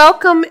want to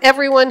welcome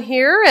everyone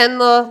here and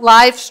the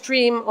live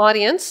stream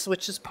audience,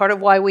 which is part of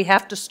why we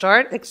have to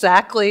start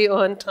exactly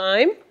on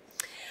time,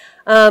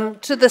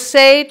 to the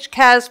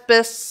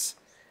SAGE-CASBS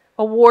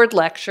Award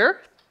Lecture,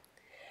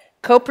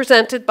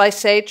 co-presented by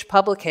SAGE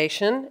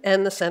Publication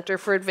and the Center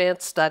for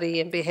Advanced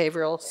Study in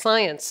Behavioral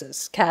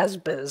Sciences,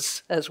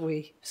 CASBS, as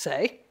we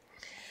say.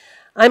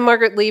 I'm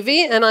Margaret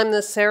Levy, and I'm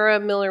the Sarah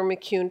Miller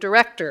McCune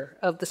Director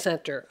of the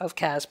Center of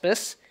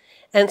CASBS.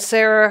 And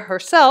Sarah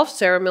herself,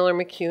 Sarah Miller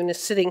McCune, is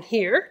sitting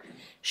here.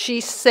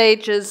 She's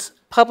Sage's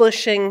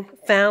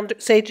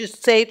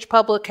Sage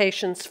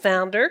Publications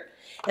founder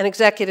and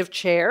executive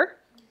chair.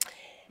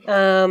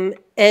 And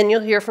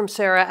you'll hear from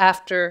Sarah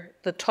after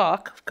the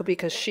talk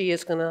because she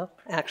is going to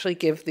actually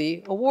give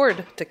the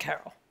award to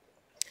Carol.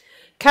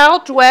 Carol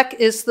Dweck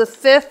is the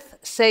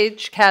 5th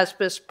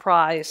SAGE-CASBS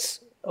Prize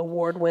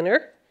Award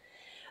winner.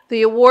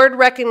 The award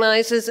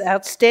recognizes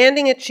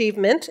outstanding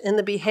achievement in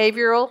the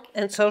behavioral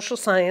and social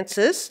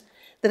sciences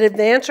that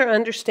advance our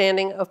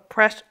understanding of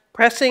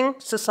pressing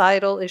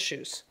societal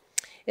issues.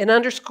 It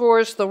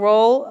underscores the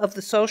role of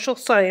the social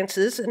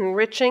sciences in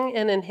enriching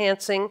and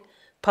enhancing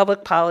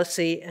public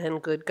policy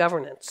and good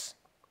governance.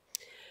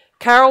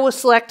 Carol was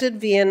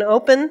selected via an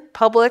open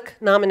public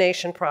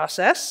nomination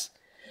process,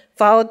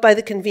 followed by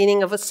the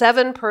convening of a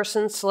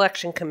 7-person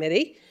selection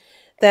committee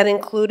that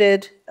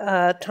included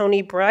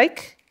Tony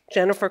Breich,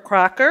 Jennifer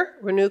Crocker,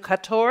 Renu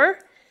Khator,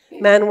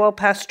 Manuel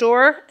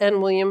Pastor,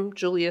 and William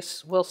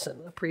Julius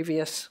Wilson, a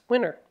previous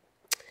winner.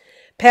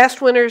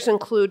 Past winners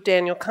include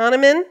Daniel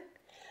Kahneman,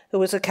 who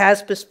was a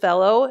CASBS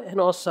Fellow and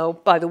also,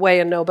 by the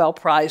way, a Nobel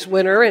Prize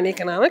winner in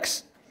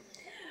economics.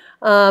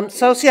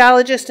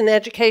 Sociologist and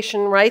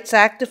education rights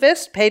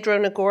activist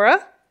Pedro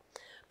Nagora,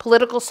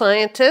 political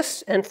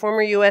scientist and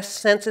former U.S.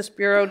 Census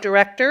Bureau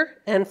director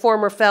and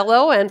former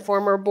fellow and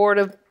former board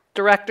of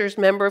directors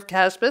member of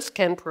CASBS,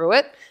 Ken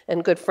Pruitt,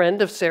 and good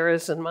friend of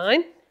Sarah's and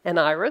mine, and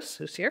Iris,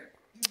 who's here.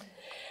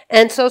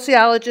 And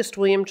sociologist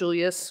William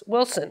Julius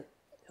Wilson,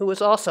 who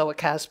was also a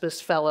CASBS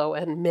Fellow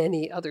and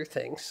many other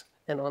things,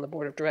 and on the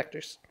board of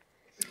directors.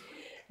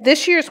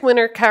 This year's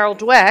winner, Carol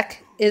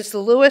Dweck, is the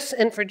Lewis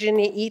and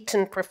Virginia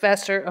Eaton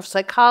Professor of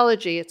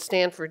Psychology at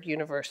Stanford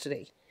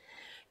University.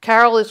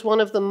 Carol is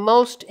one of the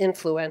most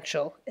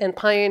influential and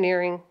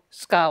pioneering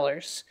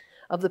scholars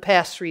of the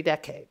past 3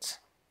 decades,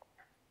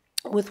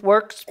 with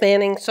work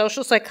spanning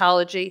social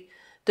psychology,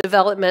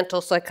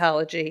 developmental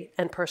psychology,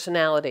 and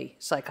personality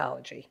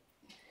psychology.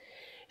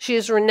 She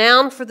is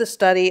renowned for the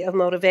study of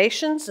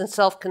motivations and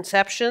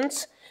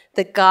self-conceptions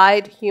that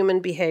guide human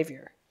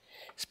behavior.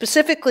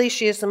 Specifically,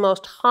 she is the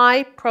most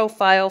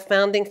high-profile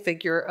founding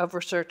figure of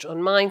research on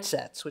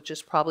mindsets, which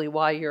is probably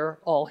why you're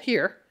all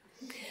here.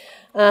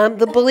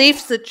 The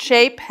beliefs that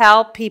shape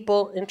how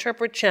people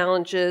interpret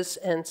challenges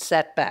and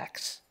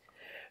setbacks.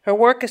 Her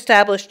work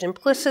established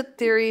implicit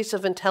theories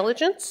of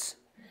intelligence,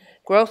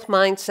 growth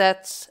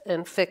mindsets,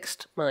 and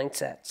fixed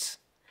mindsets.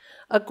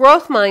 A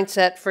growth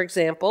mindset, for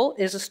example,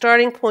 is a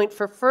starting point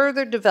for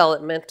further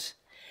development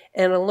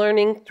and a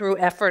learning through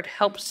effort,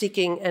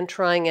 help-seeking, and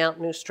trying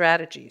out new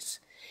strategies.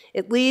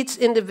 It leads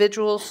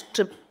individuals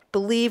to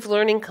believe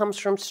learning comes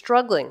from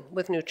struggling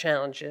with new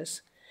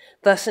challenges,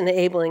 thus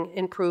enabling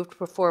improved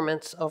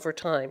performance over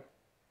time.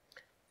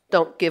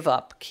 Don't give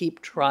up,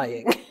 keep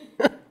trying.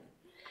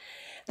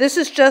 This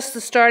is just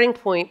the starting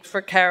point for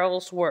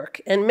Carol's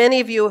work, and many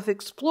of you have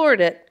explored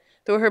it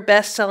through her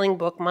best-selling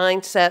book,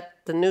 Mindset,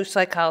 The New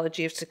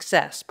Psychology of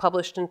Success,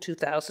 published in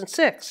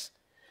 2006.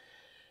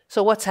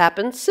 So what's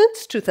happened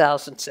since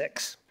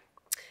 2006?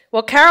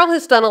 Well, Carol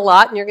has done a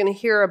lot, and you're going to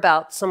hear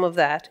about some of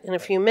that in a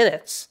few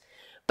minutes.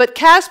 But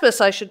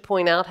CASBS, I should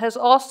point out, has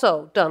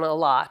also done a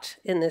lot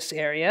in this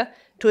area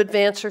to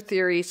advance her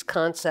theories,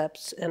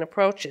 concepts, and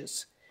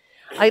approaches.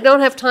 I don't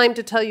have time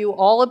to tell you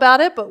all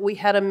about it, but we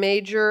had a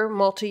major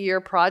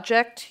multi-year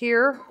project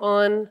here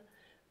on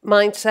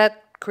mindset,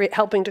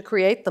 helping to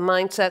create the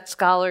Mindset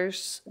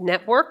Scholars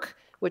Network,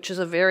 which is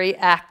a very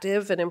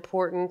active and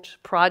important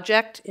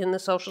project in the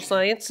social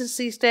sciences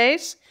these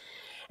days.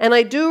 And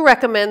I do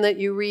recommend that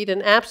you read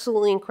an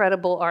absolutely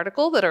incredible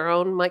article that our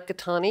own Mike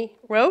Gattani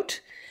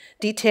wrote,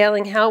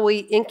 detailing how we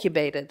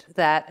incubated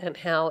that and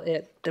how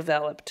it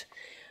developed.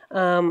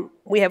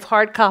 We have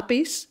hard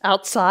copies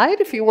outside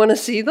if you want to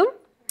see them.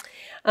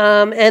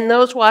 And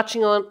those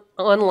watching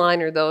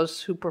online or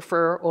those who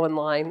prefer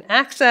online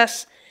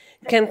access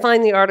can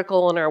find the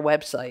article on our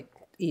website,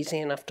 easy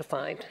enough to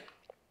find.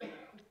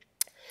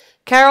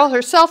 Carol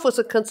herself was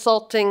a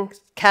consulting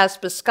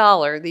CASBS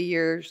scholar the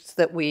years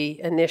that we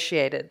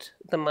initiated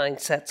the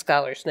Mindset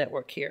Scholars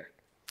Network here.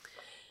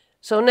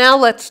 So now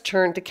let's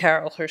turn to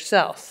Carol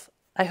herself.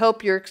 I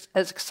hope you're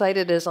as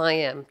excited as I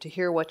am to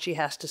hear what she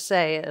has to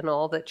say and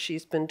all that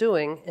she's been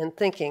doing and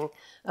thinking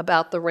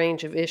about the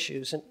range of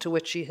issues to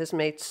which she has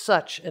made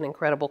such an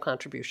incredible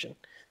contribution.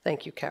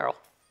 Thank you, Carol.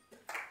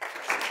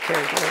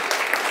 Very good.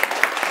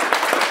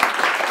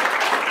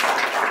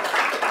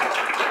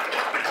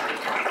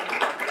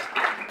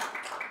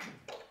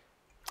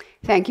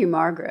 Thank you,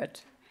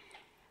 Margaret.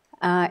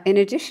 In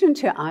addition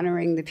to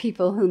honoring the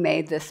people who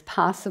made this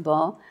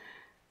possible,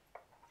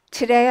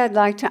 today I'd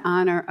like to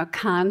honor a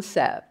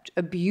concept,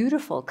 a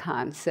beautiful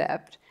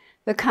concept,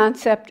 the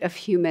concept of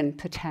human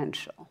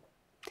potential.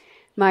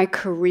 My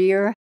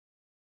career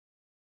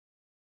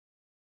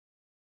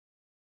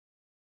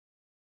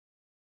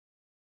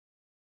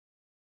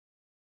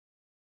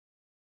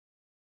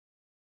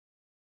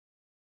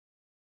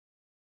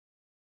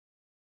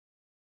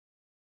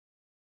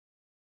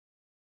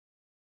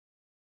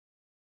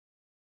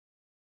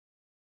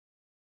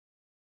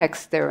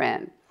they're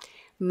in.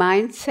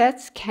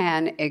 Mindsets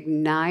can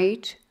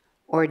ignite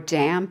or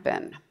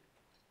dampen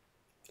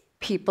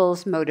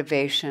people's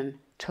motivation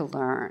to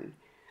learn.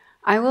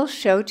 I will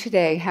show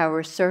today how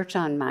research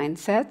on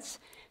mindsets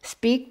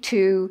speak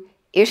to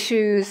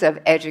issues of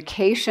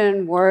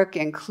education, work,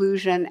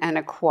 inclusion, and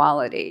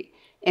equality.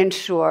 In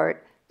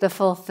short, the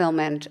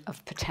fulfillment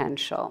of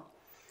potential.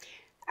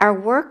 Our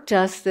work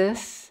does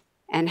this,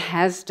 and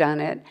has done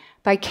it,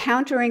 by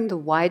countering the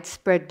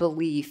widespread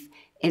belief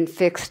in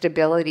fixed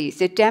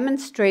abilities. It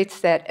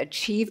demonstrates that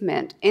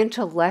achievement,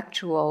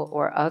 intellectual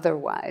or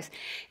otherwise,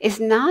 is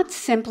not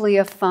simply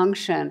a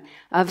function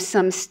of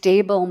some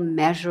stable,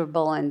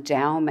 measurable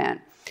endowment,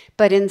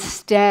 but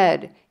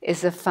instead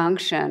is a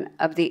function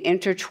of the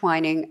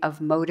intertwining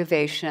of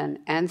motivation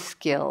and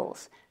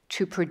skills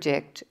to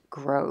predict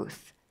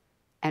growth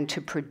and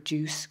to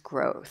produce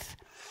growth.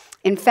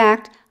 In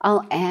fact,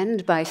 I'll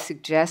end by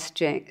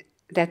suggesting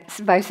that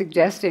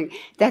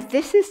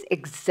this is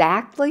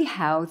exactly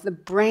how the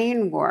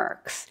brain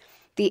works,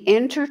 the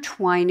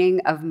intertwining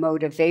of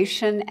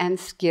motivation and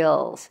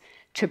skills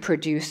to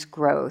produce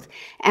growth.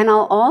 And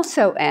I'll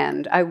also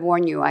end, I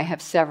warn you, I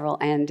have several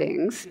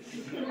endings.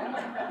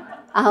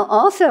 I'll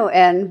also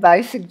end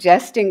by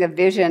suggesting a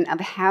vision of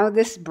how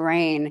this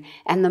brain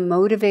and the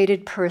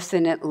motivated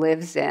person it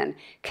lives in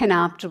can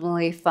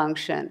optimally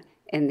function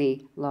in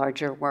the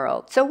larger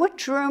world. So what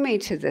drew me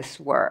to this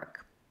work?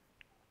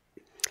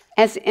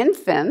 As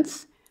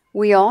infants,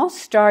 we all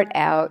start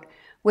out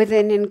with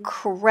an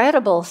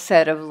incredible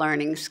set of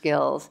learning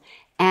skills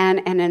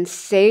and an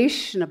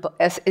insatiable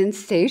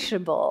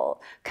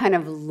kind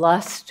of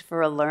lust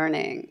for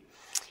learning.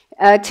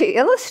 To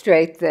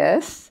illustrate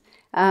this,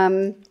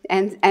 and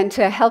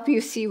to help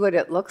you see what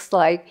it looks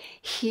like,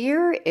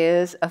 here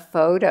is a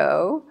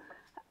photo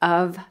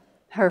of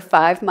her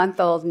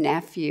 5-month-old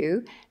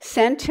nephew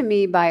sent to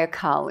me by a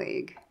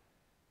colleague.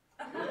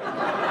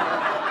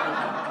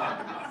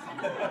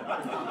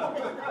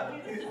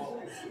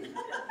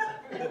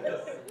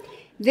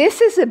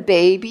 This is a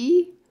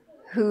baby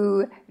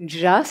who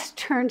just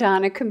turned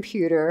on a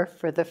computer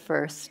for the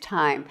first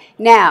time.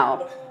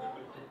 Now,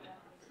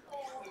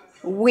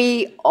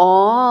 we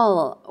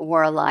all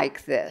were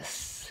like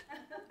this.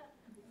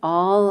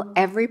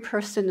 Every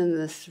person in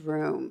this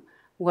room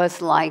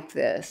was like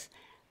this.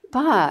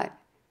 But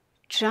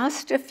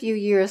just a few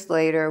years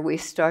later, we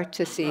start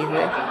to see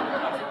this.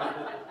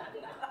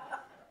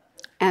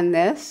 And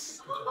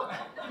this.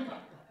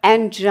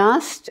 And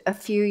just a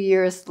few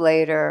years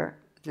later,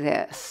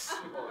 this.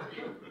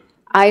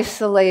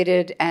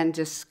 Isolated and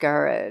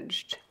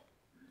discouraged.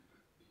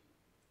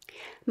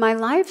 My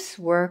life's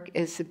work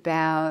is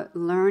about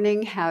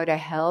learning how to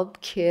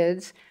help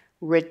kids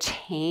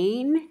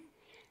retain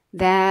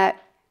that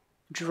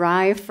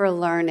drive for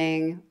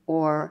learning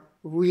or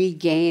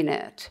regain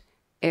it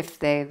if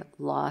they've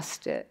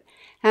lost it.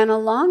 And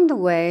along the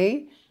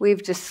way,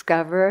 we've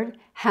discovered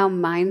how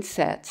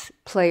mindsets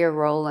play a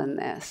role in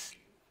this.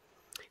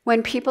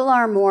 When people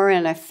are more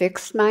in a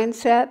fixed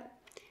mindset,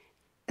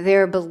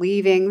 they're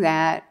believing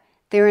that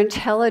their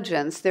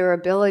intelligence, their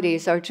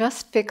abilities are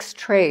just fixed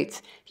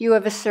traits. You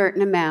have a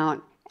certain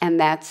amount, and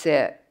that's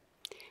it.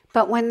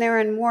 But when they're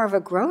in more of a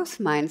growth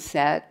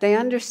mindset, they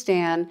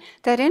understand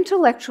that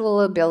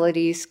intellectual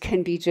abilities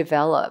can be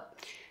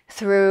developed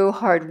through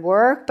hard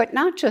work, but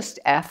not just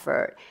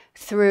effort,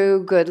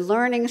 through good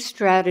learning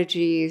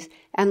strategies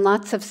and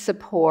lots of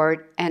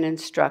support and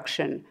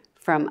instruction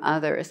from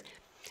others.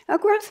 A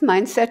growth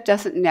mindset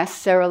doesn't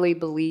necessarily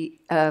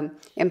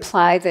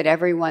imply that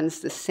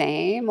everyone's the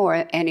same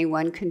or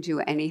anyone can do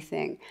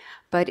anything,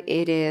 but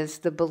it is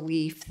the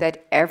belief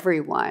that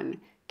everyone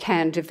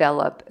can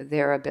develop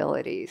their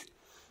abilities.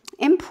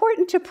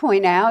 Important to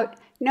point out,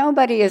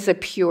 nobody is a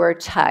pure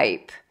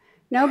type.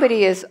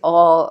 Nobody is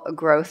all a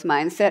growth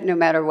mindset, no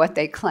matter what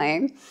they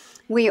claim.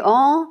 We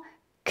all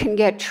can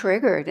get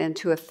triggered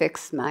into a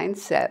fixed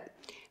mindset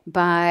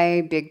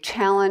by big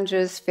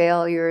challenges,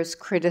 failures,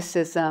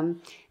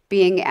 criticism,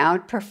 being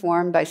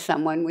outperformed by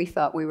someone we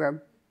thought we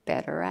were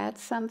better at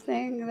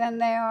something than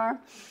they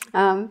are.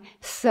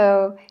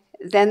 So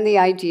then the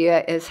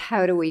idea is,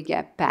 how do we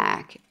get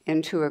back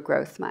into a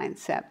growth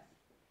mindset?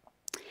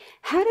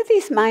 How do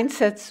these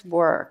mindsets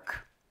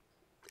work?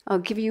 I'll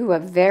give you a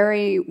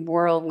very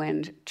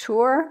whirlwind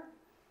tour.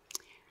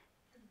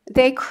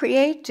 They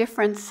create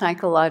different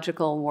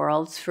psychological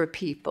worlds for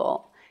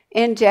people.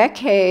 In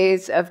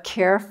decades of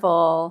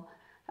careful,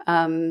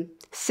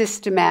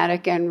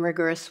 systematic and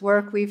rigorous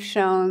work, we've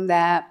shown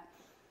that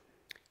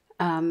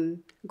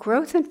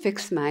Growth and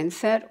fixed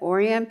mindset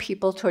orient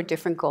people toward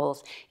different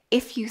goals.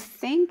 If you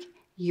think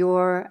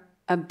your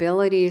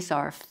abilities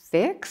are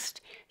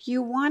fixed,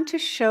 you want to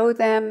show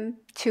them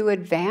to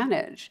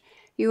advantage.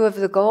 You have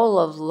the goal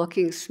of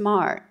looking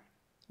smart,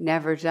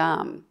 never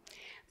dumb.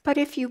 But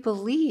if you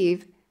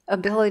believe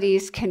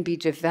abilities can be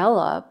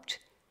developed,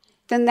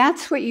 then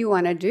that's what you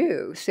want to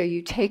do. So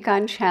you take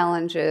on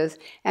challenges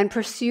and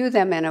pursue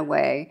them in a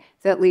way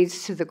that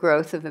leads to the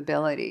growth of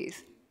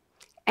abilities.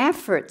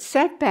 Effort,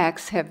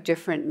 setbacks have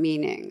different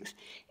meanings.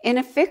 In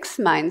a fixed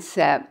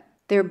mindset,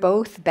 they're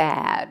both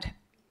bad.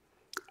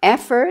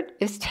 Effort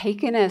is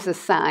taken as a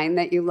sign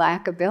that you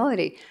lack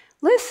ability.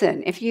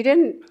 Listen, if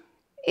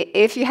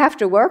you have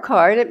to work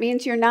hard, it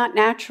means you're not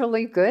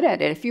naturally good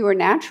at it. If you were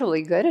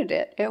naturally good at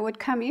it, it would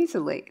come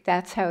easily.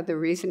 That's how the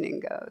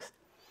reasoning goes.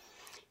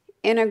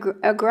 In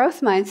a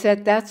growth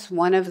mindset, that's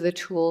one of the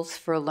tools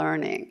for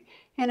learning.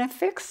 In a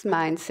fixed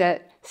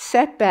mindset,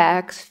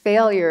 setbacks,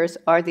 failures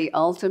are the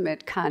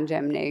ultimate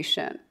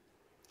condemnation.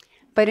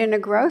 But in a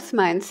growth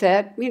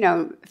mindset,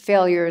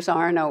 failures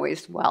aren't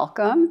always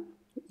welcome.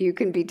 You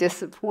can be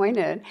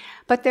disappointed,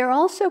 but they're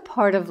also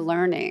part of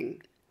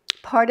learning,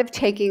 part of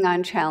taking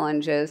on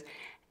challenges,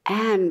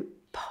 and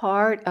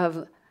part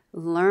of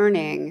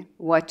learning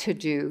what to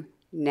do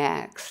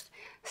next.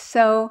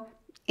 So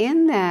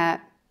in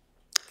that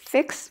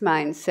fixed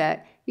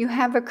mindset, you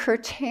have a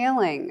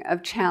curtailing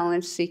of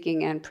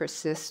challenge-seeking and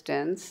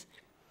persistence.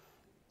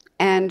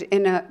 And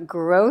in a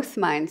growth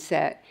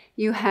mindset,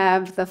 you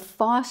have the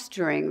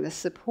fostering, the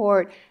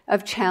support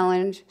of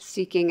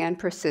challenge-seeking and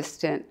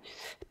persistence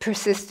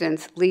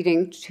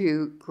leading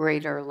to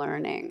greater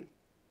learning.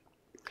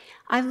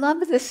 I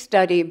love this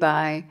study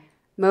by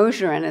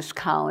Mosier and his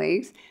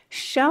colleagues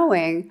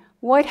showing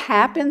what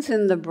happens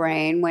in the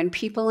brain when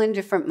people in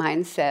different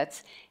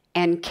mindsets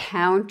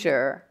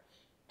encounter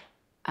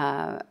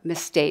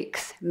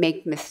mistakes,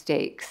 make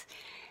mistakes.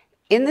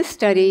 In the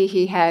study,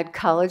 he had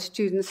college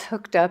students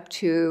hooked up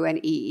to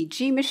an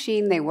EEG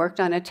machine. They worked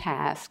on a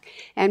task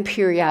and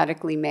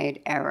periodically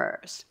made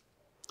errors.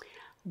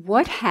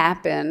 What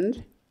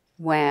happened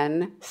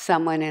when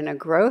someone in a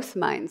growth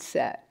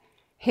mindset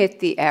hit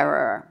the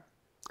error?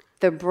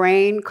 The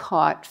brain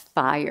caught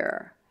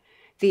fire.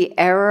 The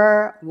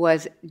error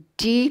was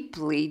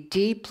deeply,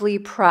 deeply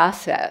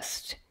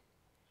processed,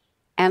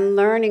 and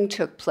learning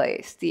took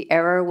place. The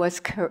error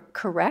was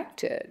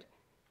corrected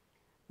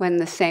when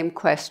the same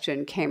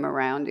question came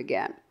around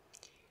again.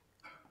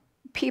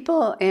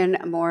 People in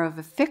more of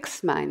a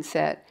fixed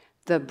mindset,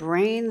 the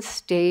brain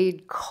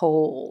stayed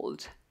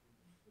cold.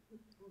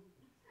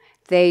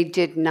 They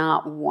did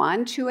not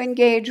want to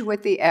engage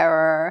with the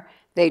error.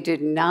 They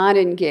did not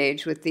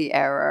engage with the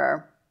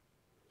error.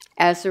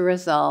 As a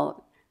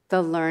result,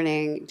 the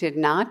learning did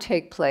not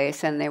take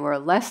place, and they were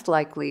less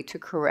likely to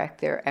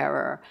correct their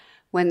error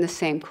when the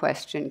same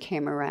question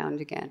came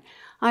around again.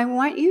 I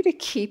want you to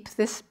keep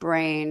this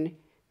brain,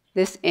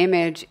 this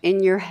image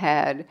in your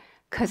head,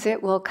 because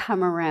it will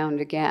come around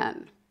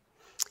again.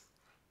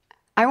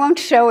 I won't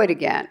show it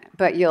again,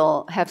 but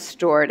you'll have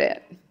stored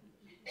it.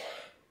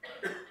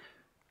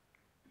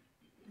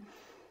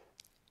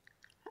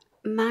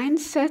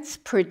 Mindsets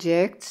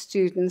predict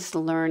students'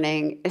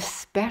 learning,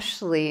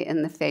 especially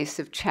in the face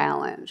of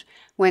challenge.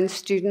 When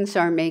students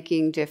are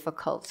making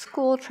difficult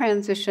school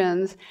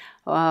transitions,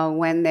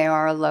 when they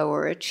are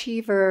lower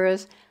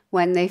achievers,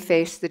 when they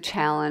face the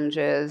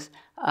challenges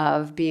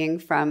of being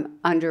from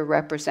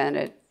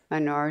underrepresented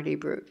minority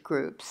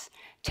groups.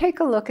 Take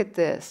a look at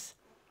this.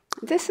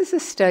 This is a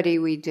study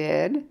we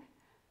did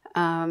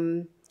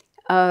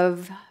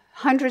of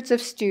hundreds of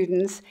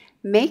students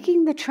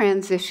making the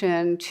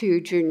transition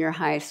to junior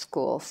high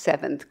school,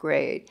 7th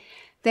grade.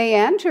 They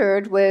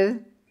entered with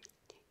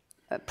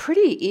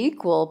pretty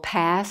equal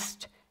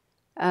past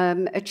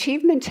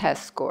achievement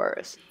test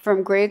scores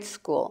from grade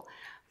school.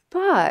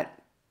 But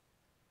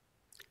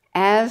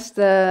as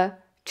the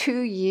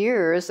 2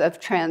 years of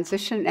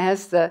transition,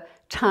 as the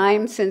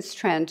time since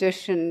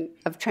transition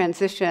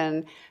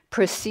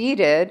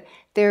proceeded,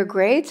 their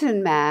grades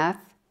in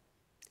math,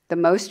 the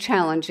most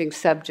challenging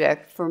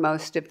subject for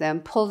most of them,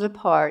 pulled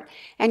apart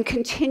and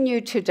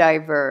continued to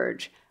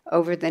diverge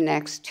over the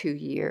next 2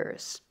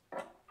 years.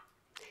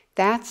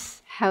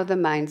 That's how the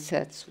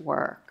mindsets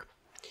work.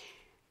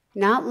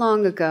 Not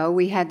long ago,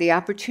 we had the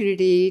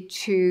opportunity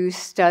to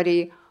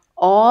study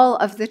all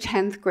of the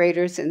 10th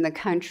graders in the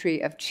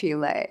country of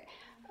Chile.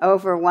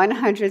 Over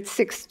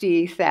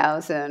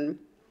 160,000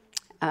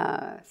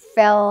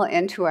 fell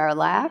into our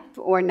lap,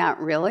 or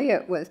not really.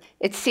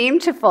 It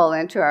seemed to fall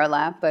into our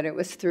lap, but it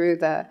was through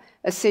the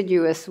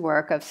assiduous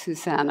work of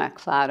Susana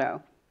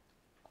Claro.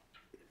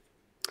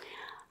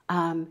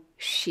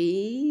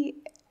 She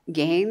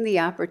gained the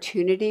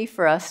opportunity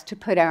for us to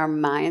put our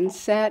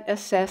mindset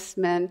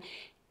assessment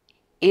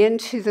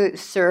into the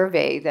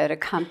survey that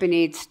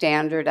accompanied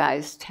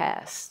standardized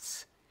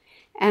tests.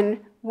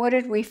 And what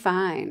did we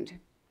find?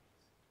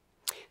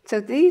 So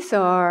these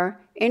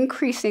are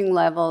increasing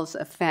levels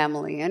of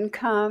family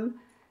income,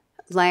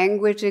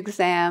 language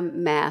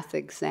exam, math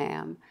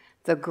exam.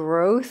 The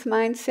growth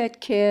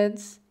mindset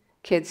kids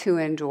kids who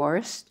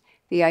endorsed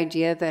the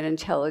idea that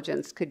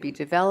intelligence could be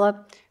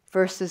developed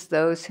versus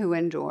those who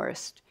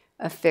endorsed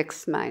a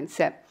fixed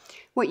mindset.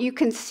 What you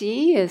can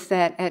see is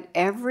that at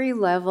every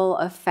level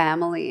of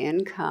family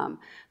income,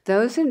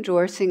 those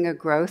endorsing a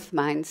growth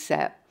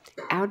mindset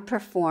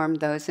outperform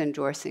those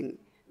endorsing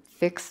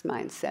fixed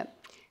mindset.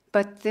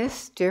 But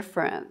this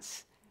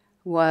difference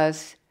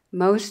was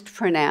most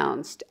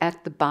pronounced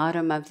at the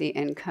bottom of the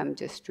income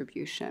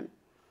distribution.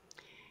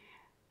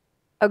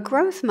 A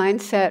growth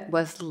mindset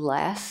was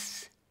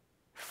less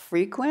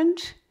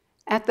frequent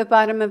at the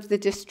bottom of the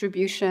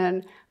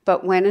distribution,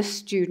 but when a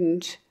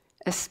student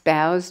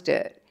espoused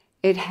it,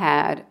 it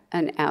had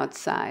an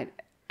outsized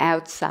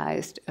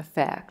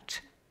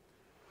effect.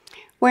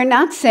 We're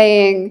not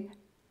saying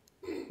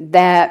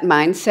that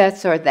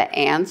mindsets are the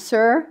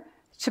answer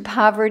to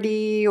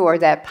poverty or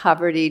that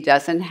poverty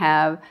doesn't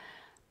have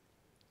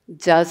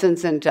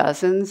dozens and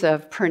dozens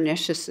of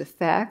pernicious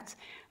effects,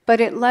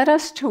 but it led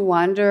us to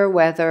wonder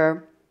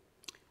whether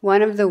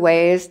one of the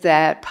ways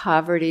that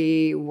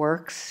poverty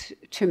works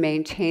to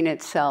maintain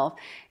itself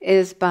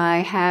is by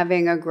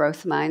having a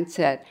growth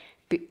mindset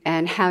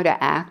and how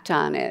to act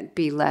on it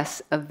be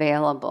less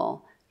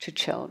available to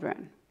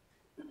children.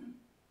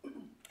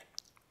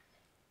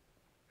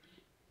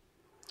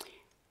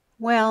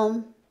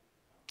 Well,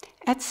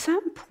 at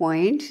some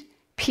point,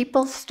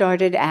 people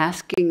started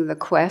asking the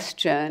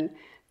question,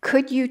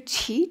 could you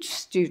teach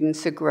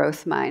students a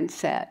growth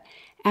mindset,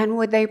 and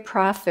would they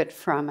profit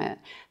from it?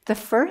 The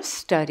first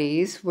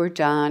studies were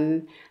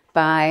done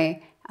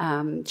by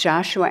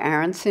Joshua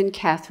Aronson,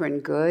 Catherine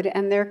Good,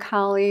 and their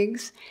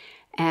colleagues,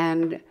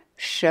 and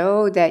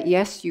showed that,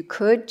 yes, you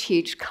could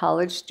teach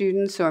college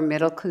students or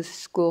middle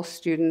school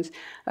students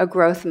a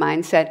growth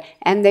mindset,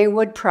 and they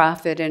would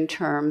profit in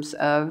terms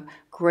of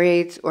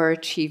grades or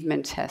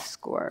achievement test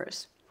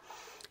scores.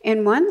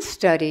 In one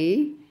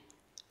study,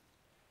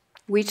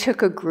 we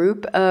took a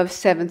group of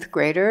 7th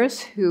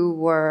graders who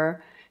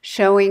were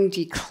showing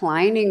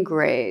declining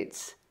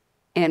grades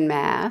in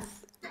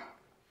math.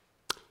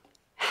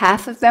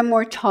 Half of them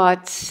were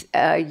taught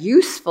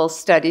useful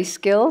study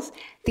skills.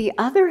 The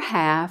other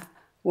half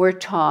were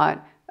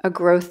taught a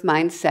growth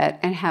mindset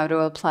and how to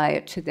apply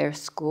it to their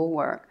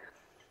schoolwork.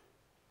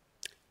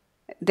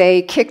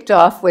 They kicked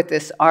off with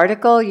this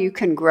article, "You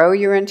Can Grow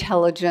Your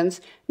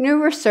Intelligence.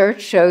 New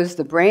research shows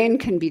the brain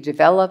can be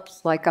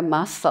developed like a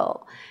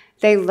muscle."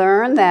 They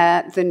learned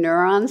that the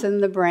neurons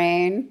in the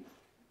brain,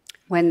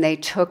 when they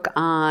took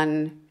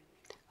on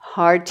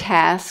hard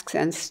tasks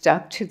and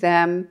stuck to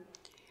them,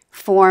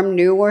 formed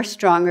new or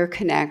stronger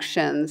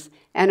connections,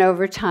 and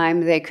over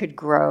time they could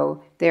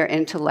grow their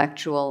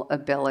intellectual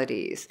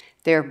abilities.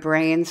 Their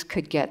brains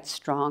could get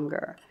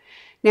stronger.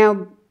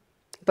 Now,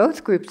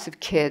 both groups of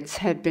kids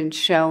had been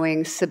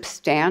showing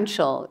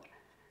substantial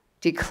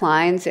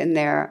declines in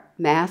their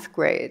math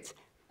grades,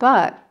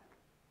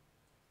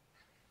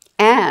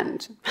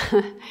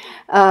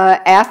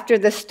 after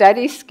the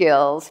study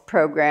skills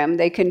program,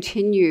 they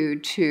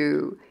continued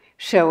to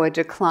show a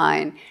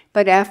decline.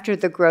 But after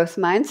the growth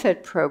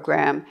mindset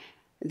program,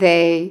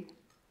 the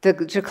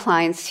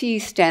decline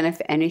ceased, and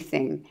if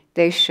anything,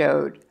 they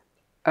showed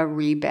a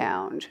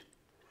rebound.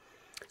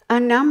 A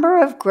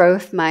number of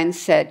growth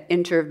mindset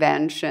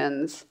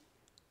interventions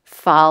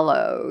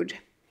followed,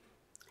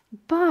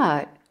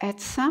 but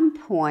at some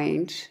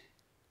point,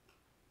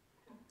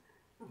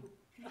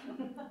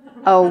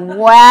 a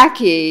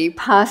wacky,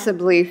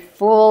 possibly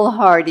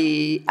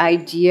foolhardy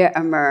idea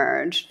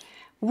emerged,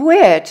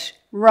 which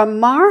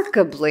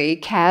remarkably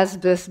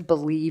CASBS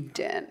believed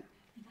in.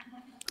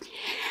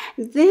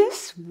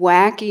 This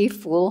wacky,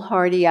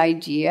 foolhardy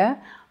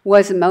idea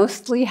was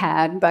mostly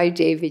had by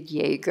David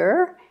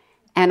Yeager,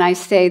 and I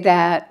say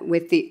that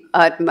with the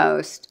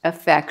utmost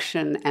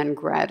affection and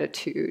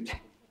gratitude.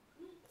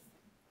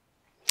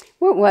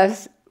 What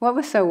was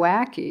so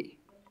wacky?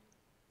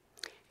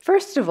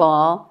 First of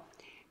all,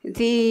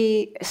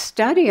 the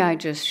study I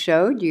just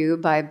showed you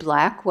by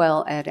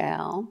Blackwell et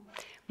al.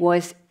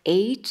 Was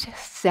 8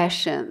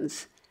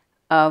 sessions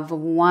of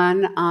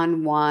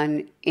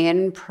one-on-one,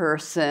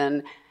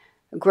 in-person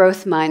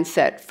growth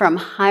mindset from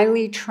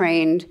highly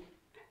trained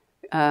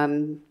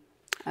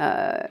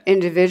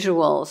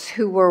individuals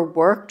who were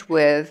worked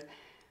with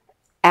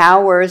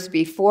hours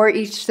before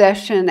each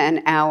session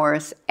and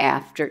hours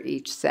after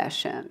each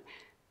session.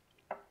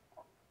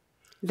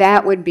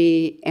 That would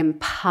be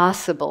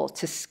impossible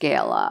to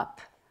scale up.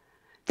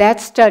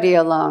 That study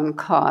alone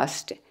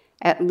cost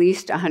at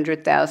least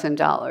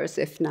 $100,000,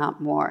 if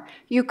not more.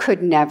 You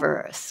could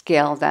never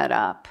scale that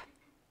up.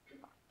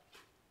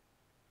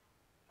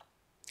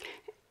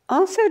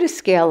 Also to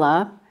scale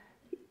up,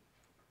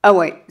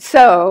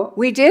 so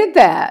we did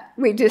that.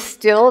 We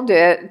distilled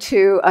it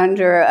to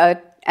under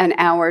an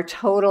hour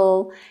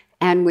total,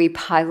 and we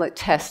pilot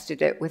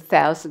tested it with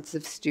thousands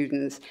of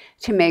students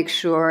to make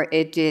sure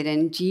it did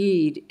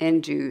indeed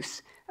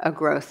induce a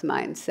growth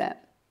mindset.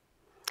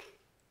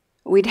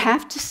 We'd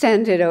have to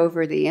send it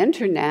over the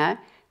internet.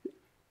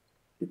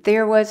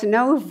 There was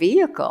no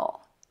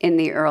vehicle in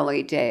the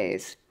early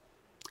days.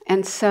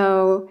 And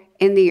so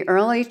In the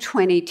early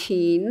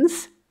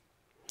 20-teens,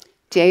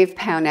 Dave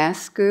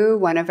Paunescu,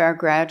 one of our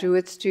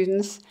graduate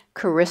students,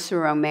 Carissa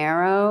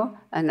Romero,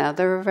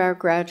 another of our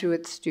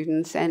graduate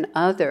students, and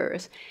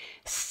others,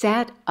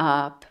 set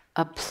up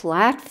a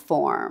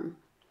platform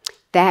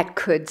that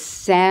could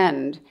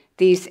send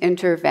these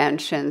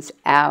interventions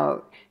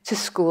out to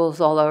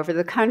schools all over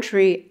the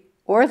country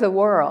or the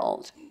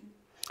world.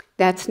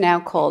 That's now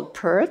called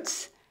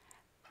PERTS,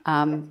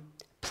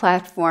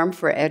 Platform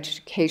for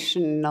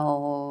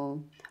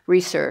Educational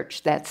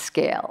Research That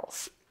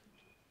Scales.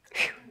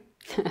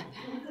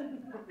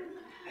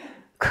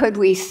 Could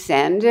we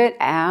send it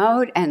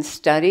out and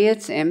study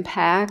its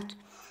impact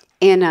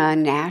in a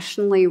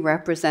nationally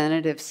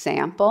representative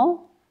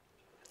sample?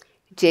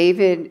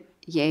 David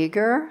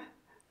Yeager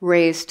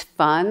raised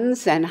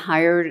funds and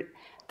hired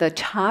the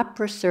top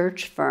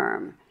research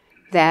firm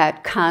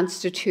that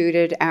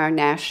constituted our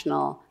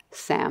national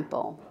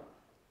sample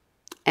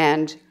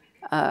and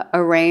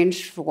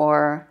arranged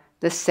for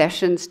the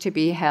sessions to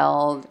be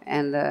held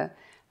and the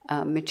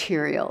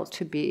material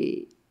to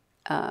be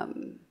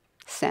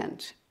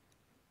sent.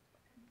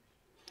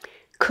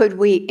 Could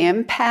we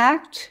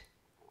impact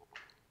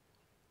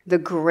the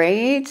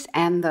grades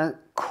and the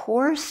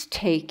course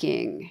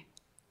taking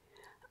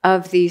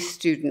of these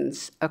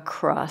students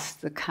across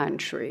the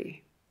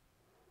country?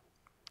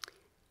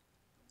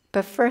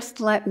 But first,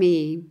 let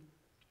me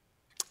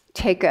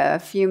take a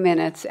few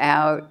minutes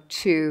out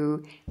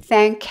to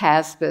thank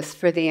CASBS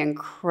for the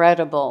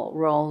incredible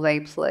role they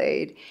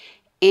played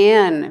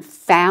in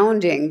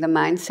founding the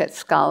Mindset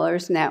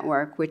Scholars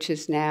Network, which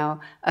is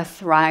now a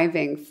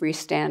thriving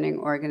freestanding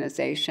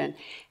organization,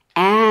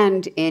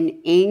 and in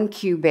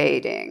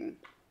incubating,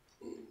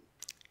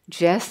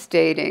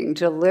 gestating,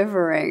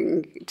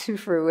 delivering to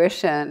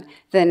fruition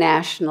the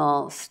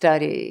national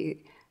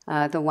study,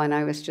 the one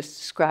I was just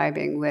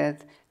describing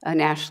with a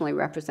nationally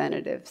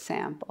representative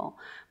sample.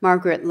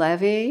 Margaret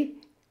Levy,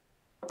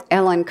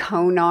 Ellen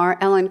Konar.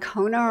 Ellen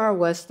Konar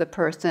was the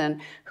person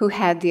who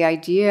had the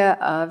idea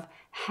of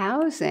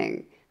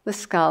housing the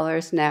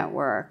Scholars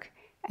Network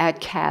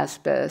at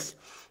CASBS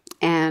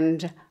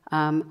and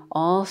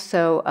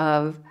also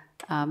of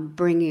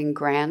bringing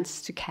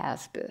grants to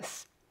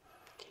CASBS.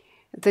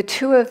 The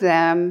two of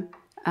them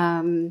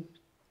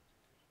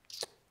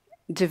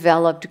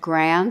developed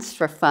grants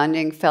for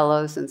funding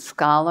fellows and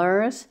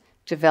scholars,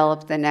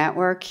 developed the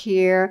network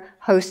here,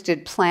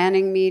 hosted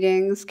planning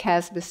meetings,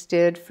 CASBS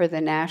did for the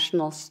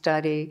national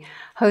study,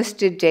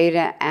 hosted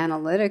data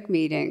analytic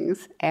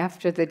meetings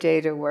after the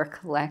data were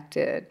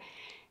collected,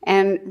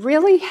 and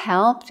really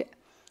helped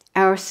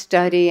our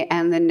study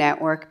and the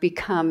network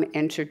become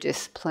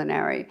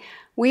interdisciplinary.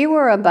 We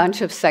were a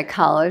bunch of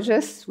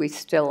psychologists, we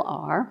still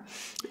are,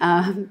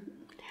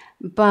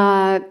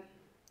 but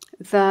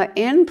the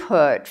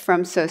input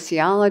from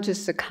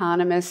sociologists,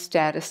 economists,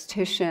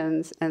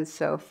 statisticians, and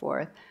so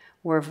forth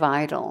were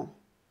vital.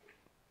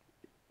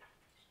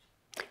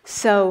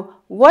 So,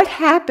 what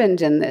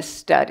happened in this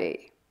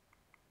study?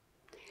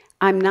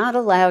 I'm not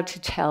allowed to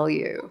tell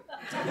you.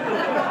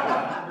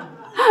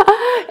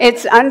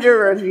 It's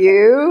under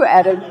review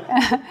at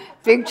a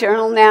big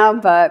journal now,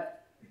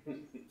 but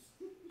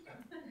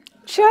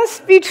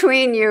just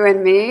between you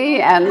and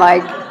me and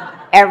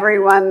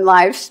everyone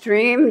live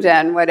streamed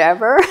and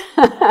whatever.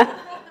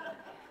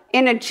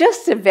 In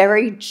just a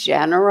very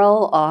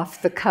general,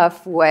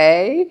 off-the-cuff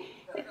way,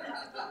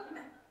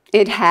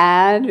 it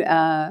had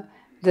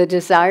the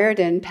desired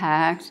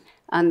impact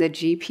on the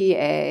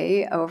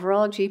GPA,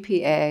 overall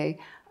GPA,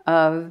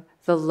 of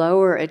the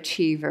lower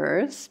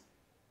achievers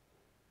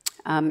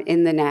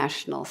in the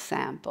national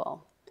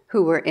sample,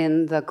 who were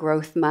in the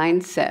growth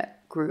mindset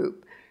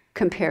group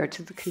compared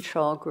to the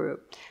control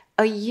group.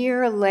 A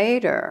year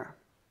later,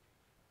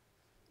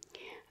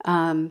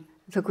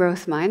 the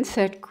growth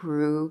mindset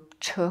group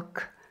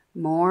took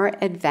more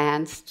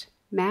advanced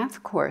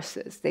math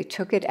courses. They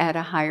took it at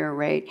a higher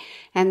rate,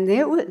 and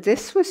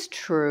this was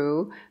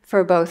true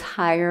for both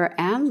higher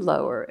and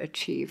lower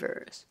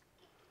achievers.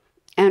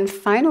 And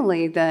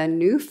finally, the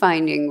new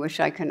finding,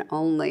 which I can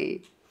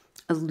only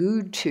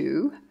allude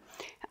to,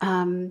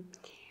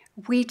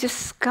 we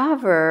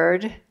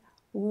discovered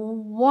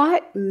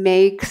what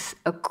makes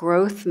a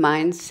growth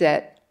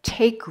mindset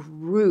take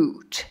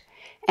root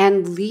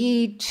and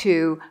lead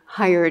to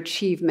higher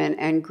achievement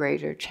and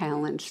greater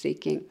challenge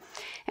seeking.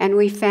 And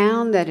we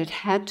found that it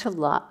had a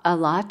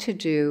lot to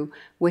do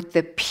with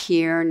the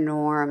peer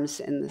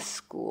norms in the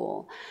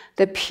school,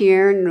 the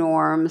peer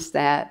norms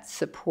that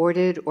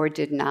supported or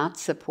did not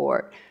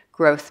support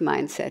growth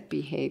mindset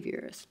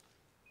behaviors.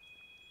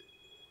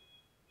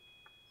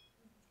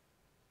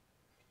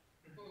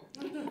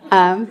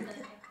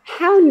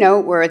 How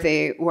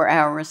noteworthy were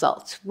our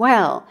results?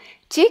 Well,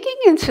 digging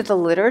into the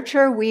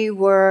literature, we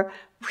were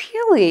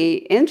really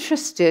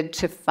interested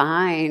to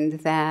find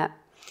that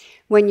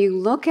when you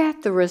look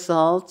at the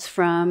results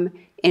from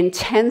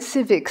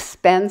intensive,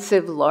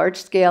 expensive,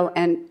 large-scale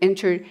and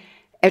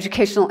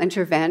educational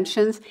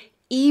interventions,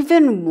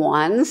 even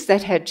ones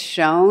that had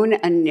shown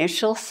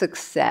initial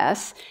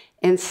success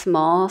in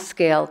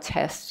small-scale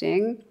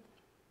testing,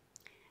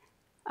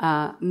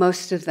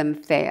 most of them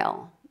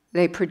fail.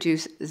 They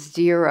produce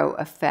zero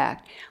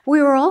effect. We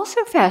were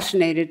also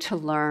fascinated to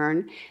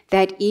learn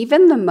that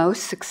even the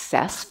most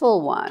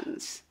successful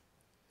ones,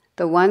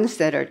 the ones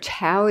that are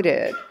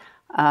touted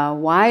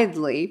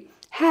widely,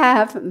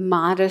 have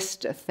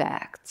modest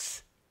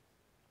effects.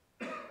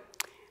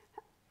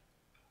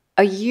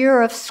 A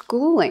year of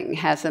schooling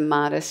has a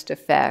modest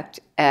effect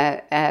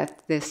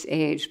at this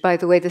age. By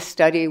the way, the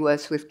study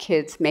was with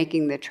kids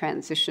making the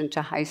transition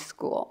to high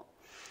school.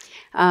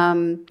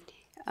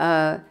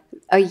 A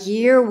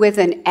year with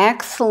an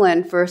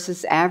excellent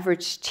versus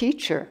average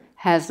teacher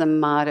has a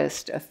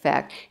modest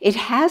effect. It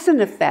has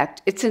an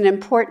effect. It's an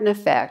important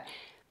effect.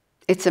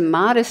 It's a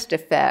modest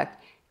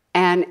effect.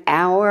 And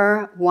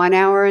our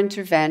 1-hour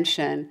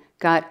intervention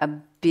got a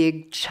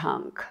big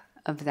chunk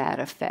of that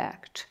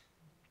effect.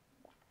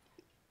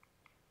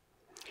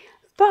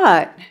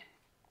 But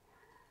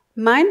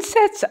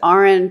mindsets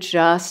aren't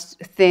just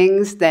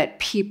things that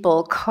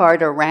people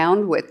cart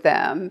around with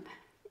them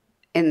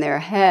in their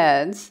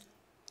heads.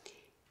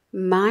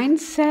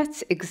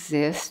 Mindsets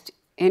exist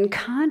in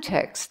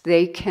context.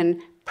 They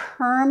can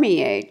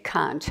permeate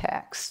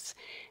contexts.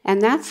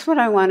 And that's what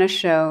I want to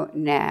show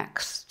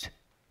next.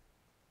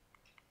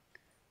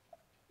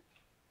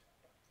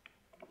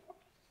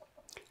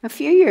 A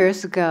few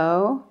years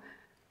ago,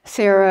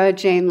 Sarah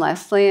Jane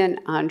Leslie and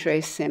Andre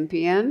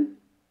Simpian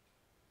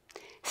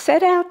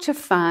set out to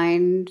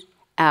find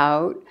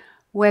out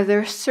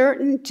whether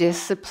certain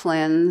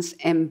disciplines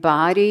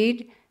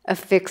embodied a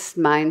fixed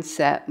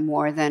mindset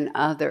more than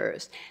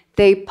others.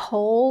 They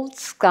polled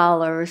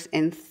scholars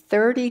in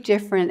 30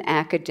 different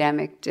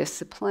academic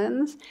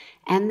disciplines,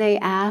 and they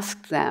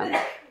asked them,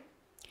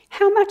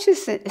 how much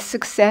is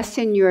success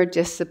in your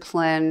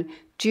discipline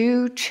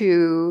due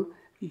to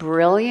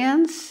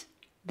brilliance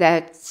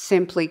that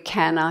simply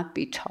cannot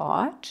be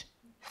taught,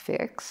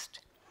 fixed,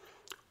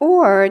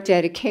 or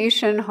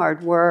dedication,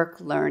 hard work,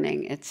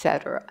 learning,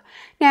 etc.?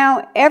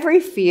 Now,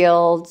 every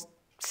field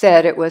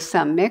said it was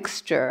some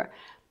mixture,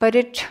 but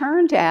it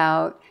turned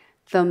out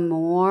the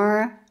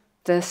more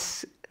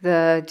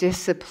the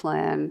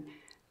discipline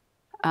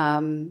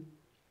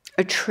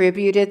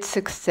attributed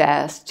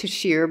success to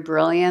sheer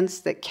brilliance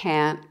that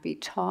can't be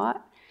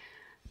taught,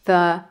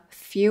 the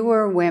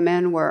fewer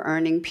women were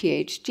earning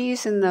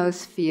PhDs in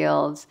those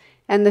fields,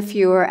 and the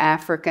fewer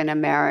African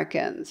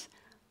Americans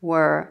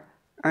were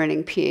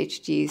earning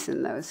PhDs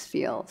in those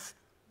fields.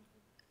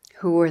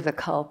 Who were the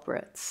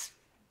culprits?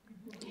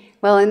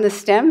 Well, in the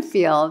STEM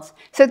fields,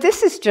 so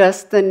this is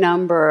just the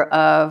number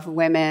of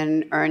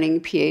women earning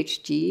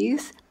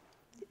PhDs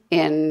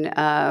in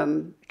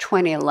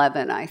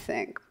 2011, I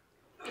think.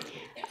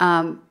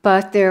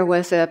 But there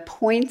was a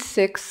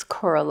 0.6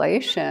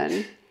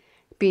 correlation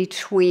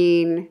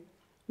between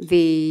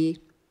the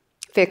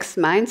fixed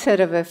mindset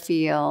of a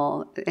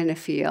field,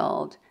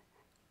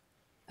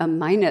 a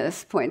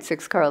minus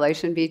 0.6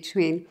 correlation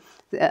between,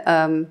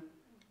 a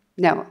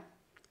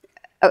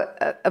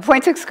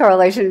 0.6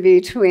 correlation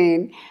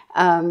between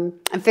a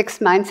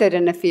fixed mindset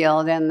in a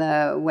field and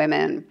the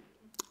women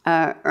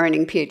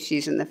earning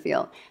PhDs in the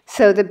field.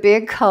 So the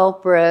big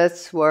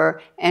culprits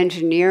were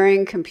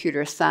engineering,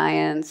 computer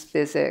science,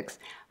 physics.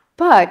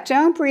 But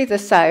don't breathe a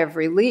sigh of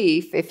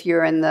relief if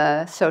you're in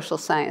the social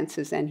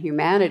sciences and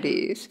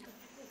humanities,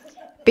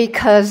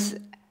 because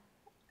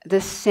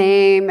the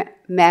same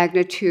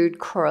magnitude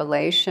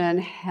correlation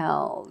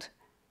held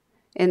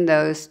in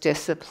those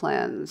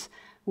disciplines,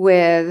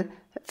 with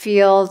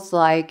fields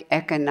like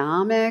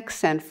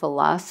economics and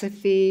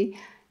philosophy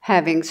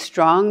having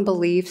strong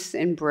beliefs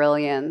in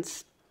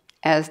brilliance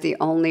as the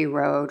only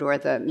road or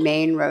the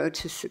main road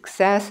to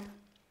success,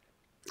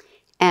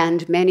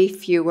 and many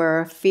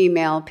fewer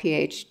female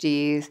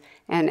PhDs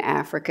and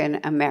African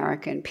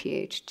American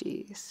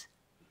PhDs.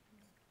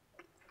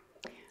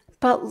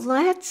 But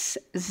let's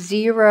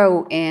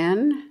zero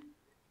in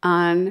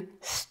on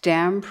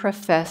STEM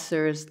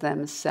professors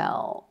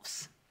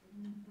themselves.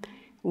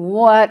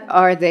 What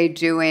are they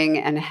doing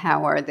and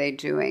how are they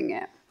doing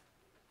it?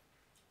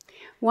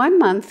 1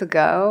 month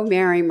ago,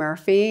 Mary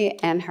Murphy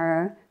and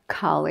her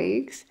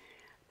colleagues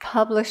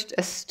published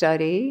a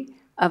study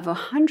of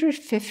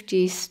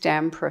 150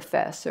 STEM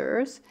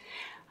professors,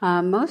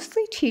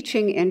 mostly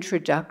teaching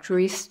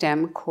introductory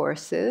STEM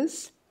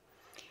courses,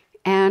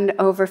 and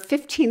over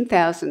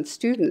 15,000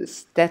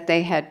 students that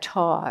they had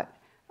taught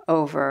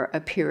over a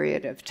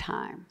period of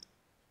time.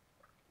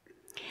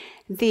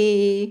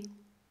 The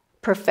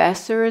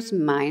professors'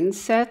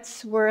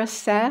 mindsets were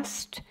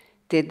assessed.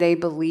 Did they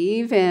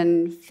believe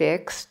in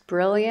fixed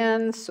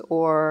brilliance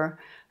or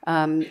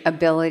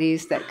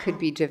abilities that could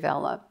be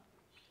developed?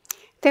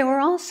 They were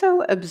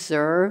also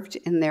observed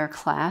in their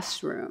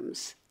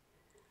classrooms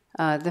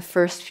the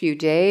first few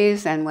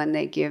days and when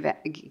they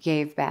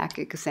gave back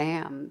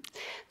exams.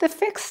 The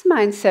fixed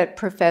mindset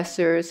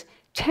professors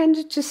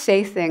tended to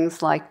say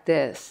things like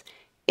this: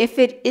 if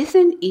it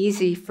isn't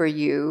easy for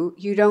you,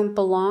 you don't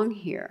belong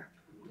here.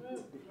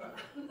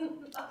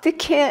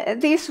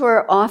 These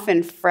were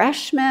often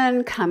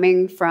freshmen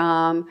coming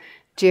from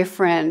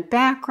different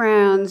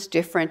backgrounds,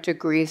 different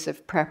degrees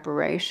of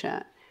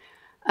preparation.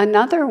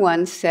 Another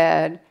one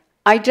said,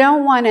 I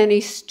don't want any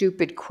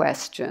stupid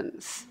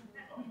questions.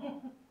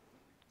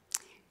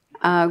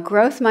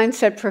 Growth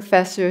mindset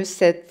professors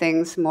said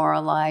things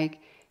more like,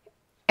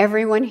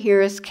 everyone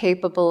here is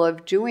capable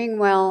of doing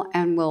well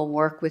and will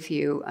work with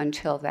you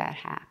until that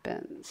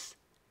happens.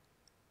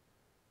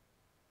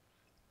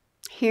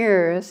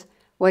 Here's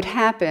what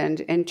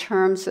happened in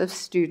terms of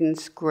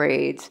students'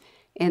 grades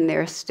in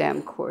their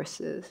STEM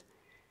courses.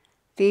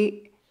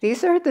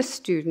 These are the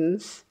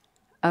students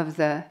of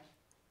the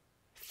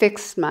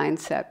fixed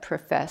mindset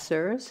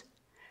professors.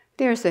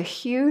 There's a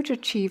huge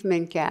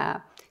achievement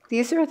gap.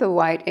 These are the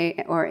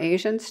white or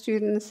Asian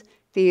students.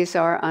 These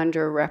are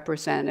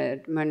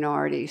underrepresented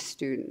minority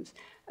students.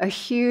 A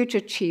huge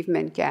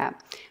achievement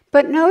gap.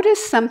 But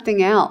notice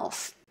something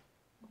else.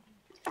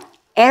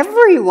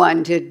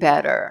 Everyone did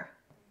better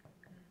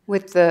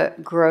with the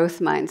growth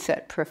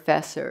mindset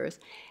professors.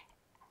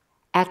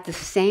 At the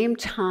same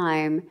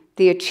time,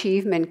 the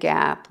achievement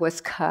gap was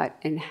cut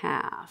in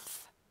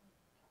half.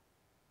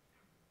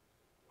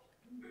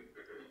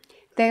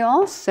 They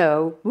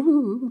also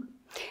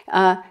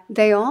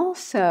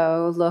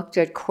looked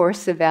at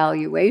course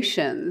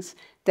evaluations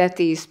that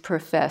these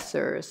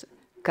professors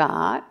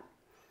got.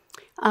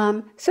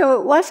 So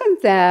it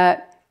wasn't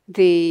that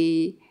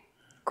the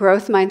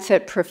growth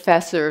mindset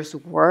professors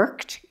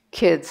worked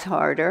kids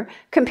harder.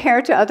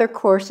 Compared to other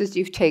courses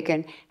you've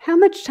taken, how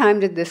much time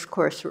did this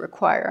course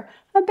require?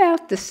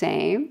 About the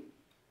same.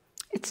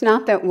 It's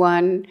not that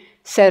one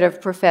set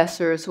of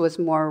professors was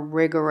more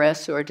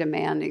rigorous or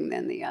demanding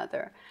than the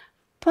other.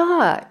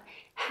 But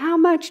how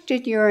much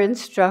did your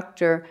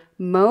instructor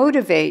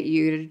motivate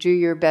you to do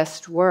your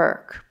best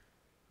work?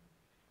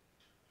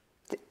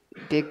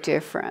 Big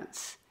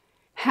difference.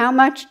 How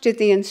much did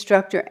the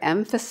instructor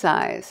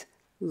emphasize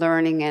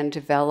learning and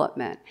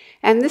development?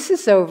 And this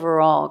is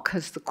overall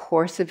because the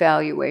course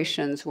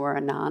evaluations were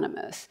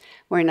anonymous.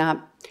 We're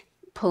not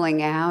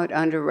pulling out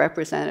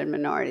underrepresented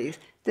minorities.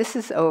 This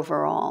is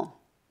overall.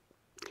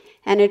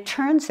 And it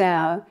turns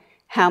out,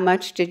 how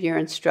much did your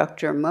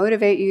instructor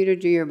motivate you to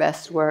do your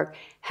best work?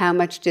 How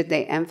much did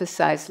they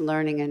emphasize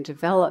learning and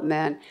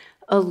development?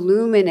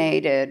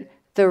 Illuminated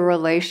the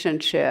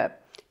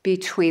relationship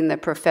between the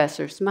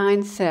professor's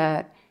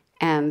mindset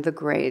and the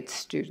grades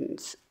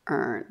students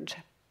earned.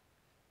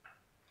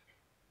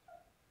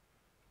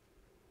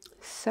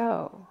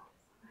 So,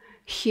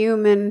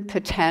 human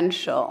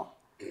potential.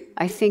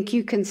 I think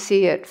you can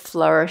see it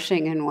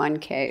flourishing in one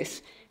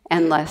case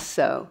and less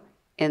so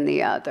in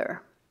the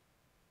other.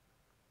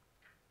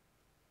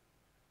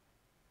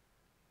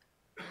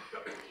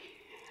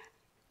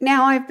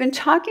 Now, I've been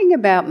talking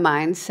about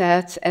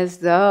mindsets as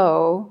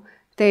though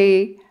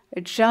they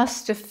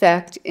just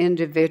affect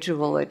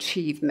individual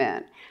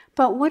achievement.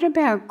 But what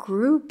about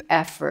group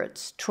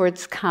efforts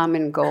towards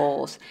common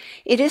goals?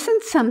 It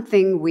isn't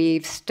something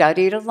we've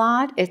studied a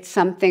lot. It's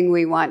something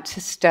we want to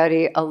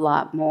study a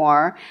lot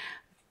more.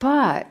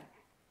 But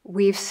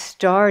we've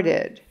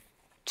started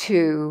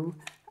to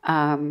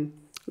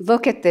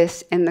look at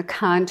this in the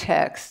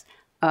context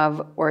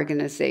of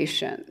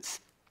organizations.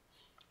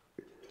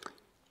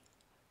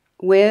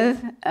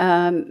 With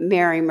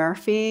Mary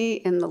Murphy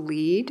in the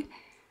lead,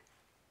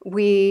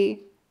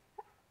 we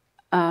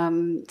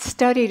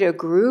studied a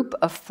group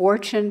of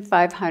Fortune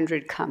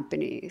 500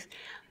 companies.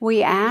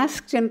 We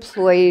asked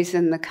employees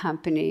in the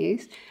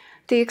companies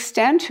the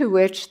extent to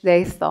which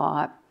they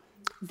thought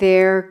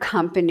their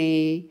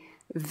company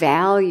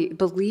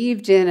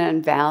believed in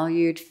and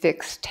valued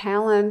fixed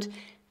talent,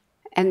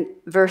 and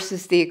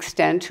versus the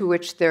extent to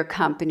which their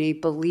company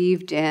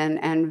believed in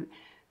and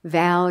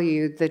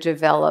valued the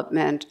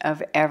development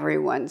of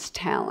everyone's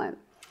talent.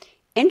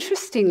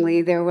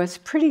 Interestingly, there was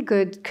pretty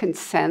good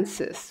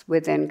consensus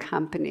within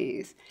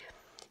companies,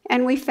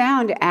 and we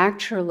found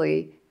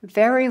actually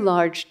very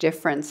large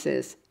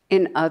differences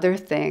in other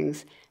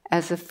things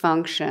as a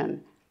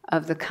function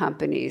of the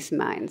company's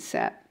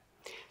mindset.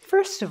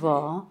 First of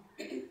all,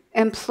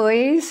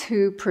 employees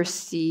who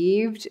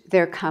perceived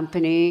their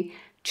company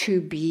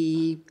to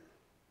be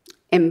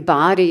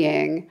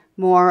embodying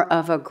more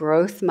of a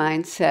growth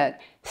mindset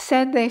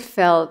said they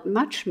felt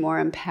much more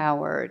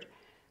empowered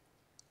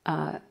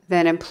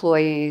than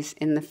employees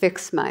in the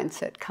fixed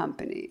mindset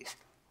companies.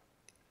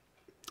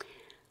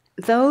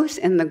 Those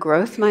in the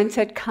growth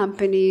mindset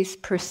companies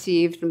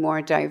perceived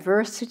more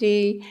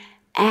diversity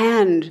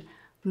and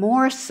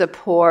more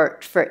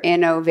support for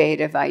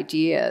innovative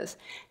ideas.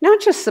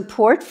 Not just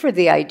support for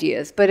the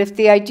ideas, but if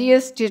the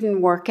ideas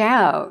didn't work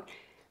out,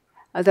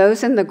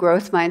 those in the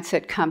growth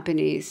mindset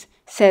companies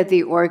said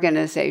the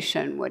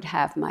organization would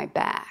have my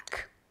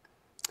back.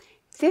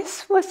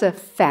 This was a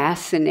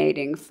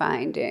fascinating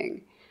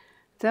finding.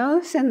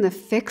 Those in the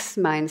fixed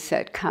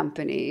mindset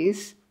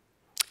companies,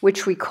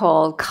 which we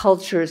call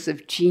cultures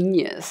of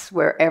genius,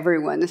 where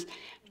everyone's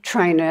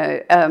trying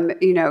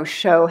to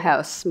show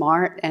how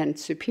smart and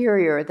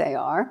superior they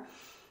are,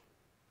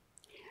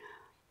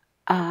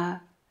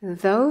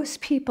 those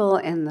people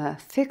in the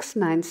fixed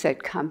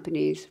mindset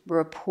companies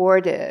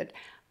reported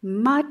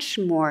much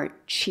more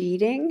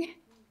cheating,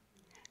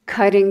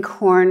 cutting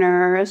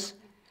corners,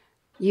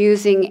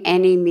 using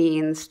any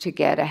means to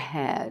get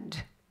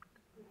ahead.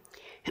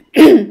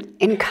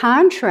 In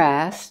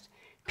contrast,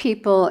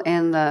 people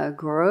in the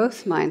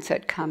growth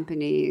mindset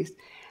companies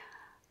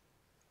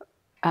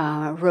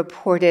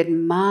reported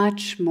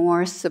much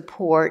more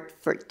support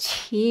for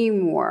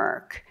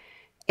teamwork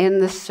in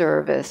the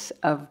service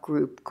of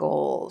group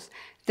goals.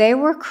 They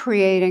were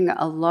creating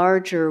a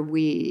larger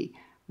we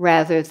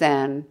rather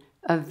than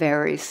a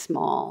very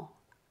small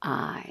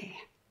I.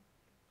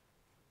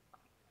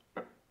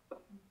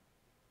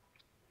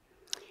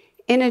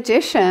 In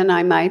addition,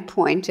 I might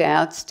point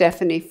out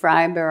Stephanie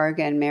Freiberg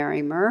and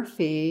Mary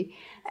Murphy,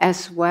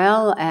 as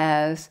well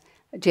as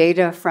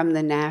data from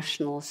the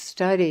national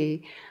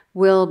study,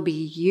 will be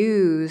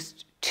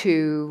used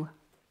to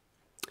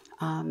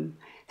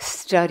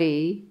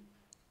study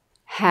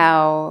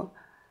how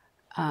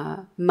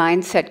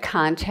mindset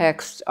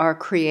contexts are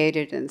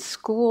created in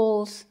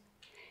schools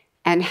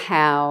and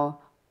how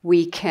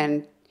we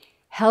can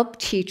help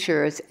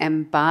teachers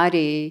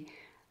embody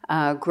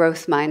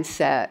growth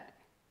mindset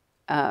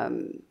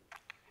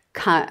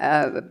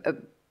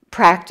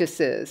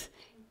practices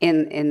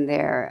in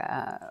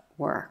their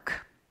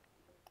work.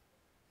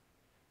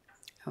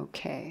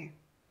 Okay.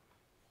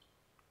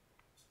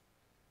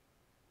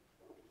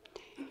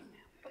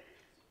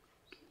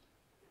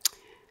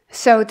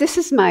 So this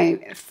is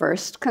my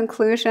first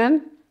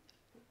conclusion.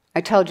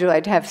 I told you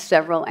I'd have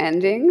several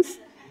endings.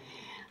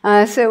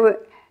 So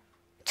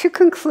to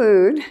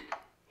conclude,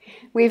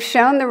 we've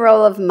shown the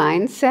role of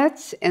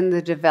mindsets in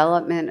the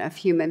development of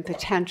human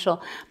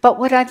potential, but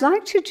what I'd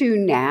like to do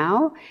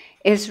now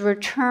is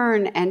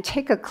return and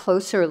take a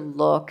closer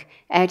look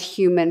at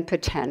human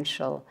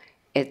potential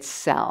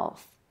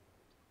itself.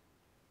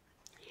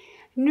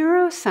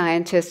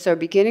 Neuroscientists are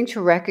beginning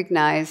to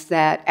recognize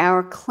that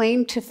our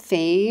claim to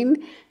fame,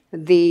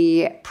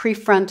 the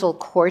prefrontal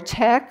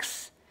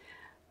cortex,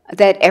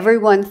 that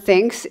everyone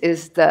thinks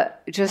is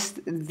just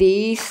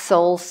the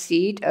sole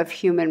seat of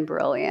human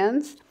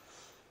brilliance,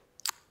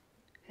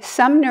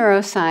 some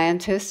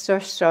neuroscientists are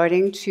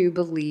starting to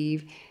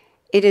believe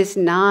it is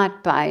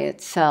not by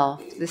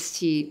itself the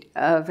seat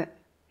of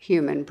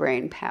human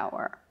brain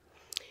power.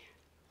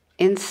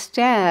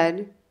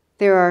 Instead,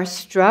 there are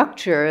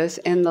structures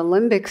in the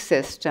limbic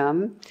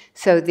system,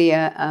 so the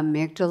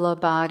amygdala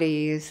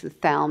bodies, the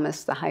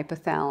thalamus, the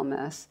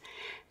hypothalamus,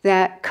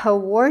 that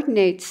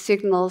coordinate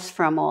signals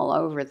from all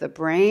over the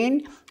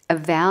brain,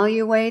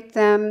 evaluate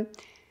them,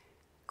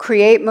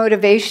 create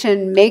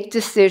motivation, make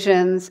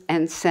decisions,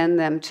 and send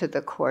them to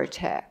the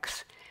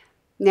cortex.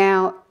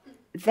 Now,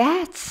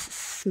 that's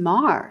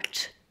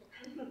smart.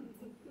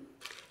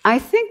 I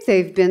think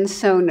they've been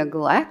so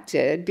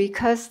neglected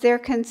because they're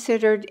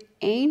considered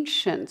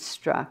ancient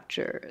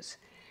structures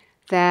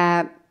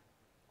that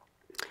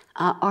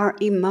are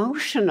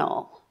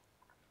emotional,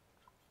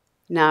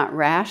 not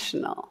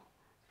rational.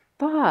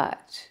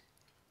 But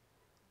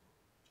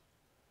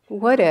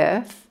what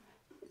if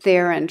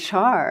they're in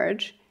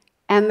charge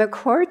and the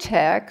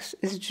cortex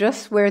is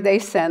just where they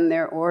send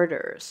their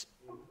orders?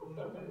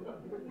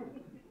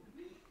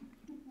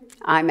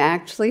 I'm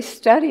actually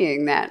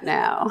studying that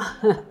now.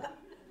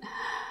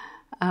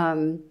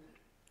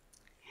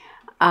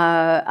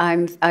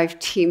 I've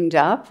teamed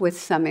up with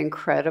some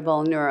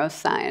incredible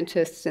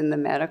neuroscientists in the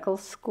medical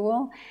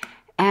school,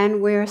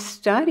 and we're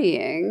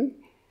studying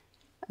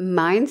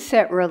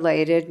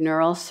mindset-related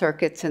neural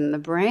circuits in the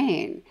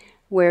brain.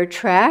 We're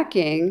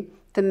tracking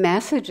the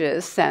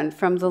messages sent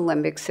from the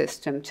limbic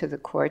system to the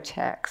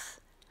cortex.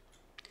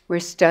 We're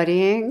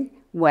studying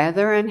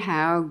whether and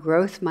how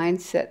growth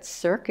mindset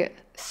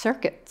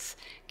circuits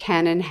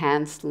can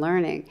enhance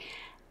learning,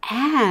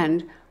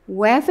 and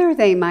whether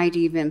they might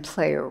even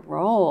play a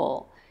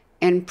role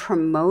in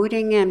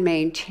promoting and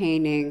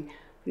maintaining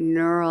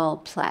neural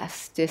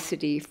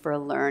plasticity for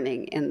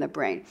learning in the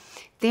brain.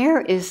 There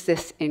is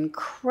this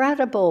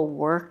incredible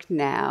work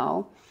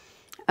now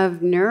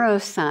of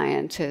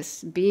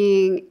neuroscientists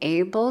being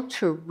able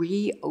to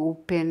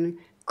reopen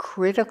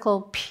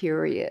critical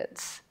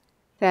periods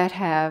that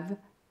have,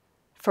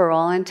 for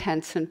all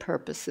intents and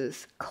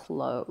purposes,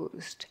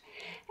 closed.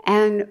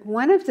 And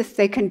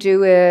they can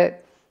do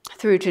it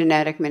through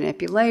genetic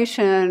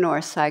manipulation or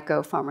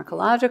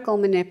psychopharmacological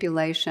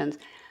manipulations,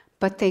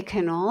 but they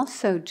can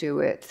also do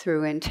it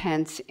through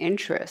intense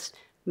interest,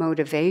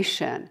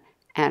 motivation,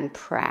 and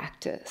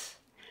practice.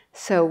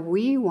 So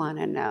we want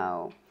to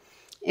know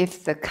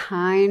if the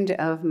kind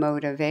of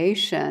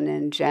motivation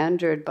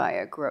engendered by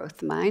a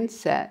growth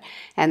mindset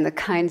and the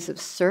kinds of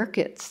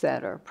circuits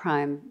that are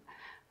primed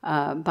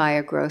by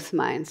a growth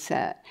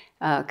mindset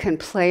can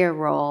play a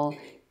role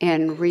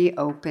in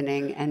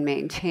reopening and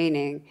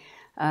maintaining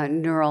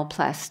neural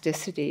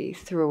plasticity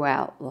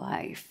throughout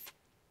life.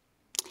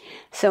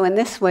 So in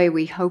this way,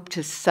 we hope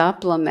to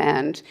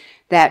supplement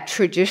that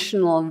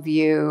traditional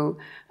view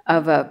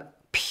of a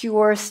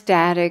pure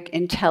static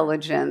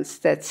intelligence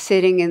that's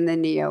sitting in the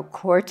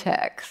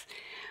neocortex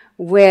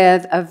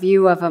with a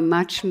view of a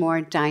much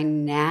more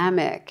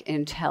dynamic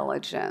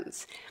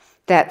intelligence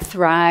that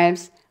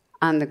thrives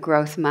on the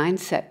growth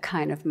mindset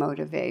kind of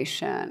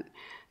motivation,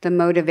 the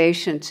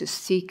motivation to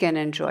seek and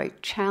enjoy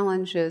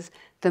challenges,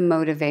 the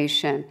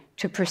motivation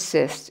to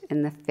persist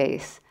in the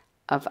face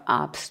of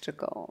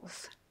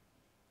obstacles.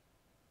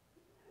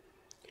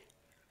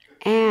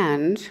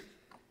 And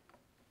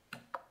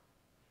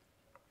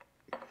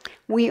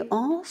we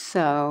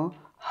also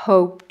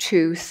hope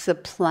to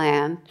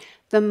supplant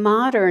the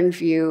modern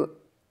view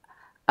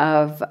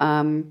of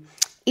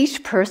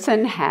each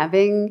person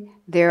having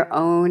their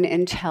own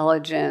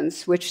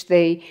intelligence, which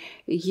they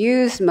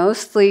use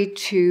mostly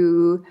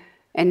to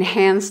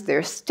enhance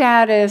their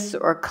status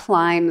or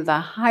climb the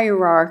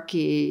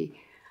hierarchy.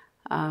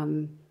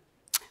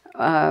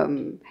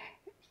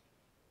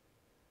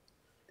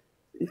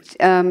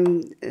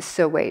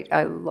 So wait,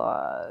 I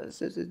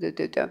lost.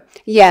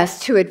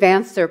 Yes, to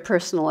advance their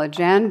personal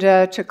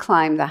agenda, to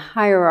climb the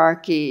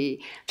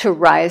hierarchy, to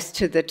rise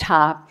to the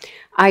top.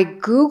 I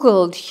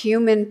Googled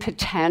human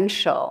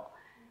potential,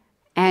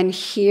 and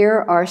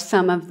here are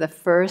some of the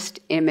first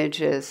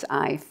images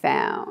I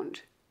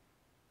found.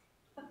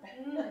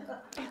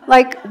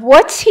 Like,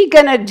 what's he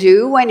gonna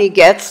do when he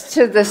gets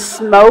to the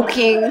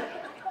smoking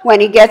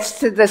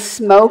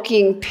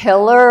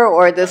pillar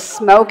or the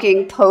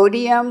smoking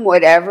podium,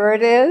 whatever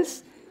it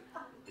is?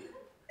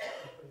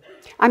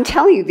 I'm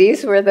telling you,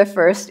 these were the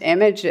first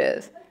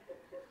images.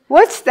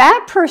 What's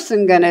that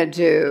person gonna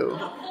do?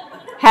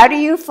 How do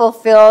you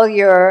fulfill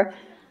your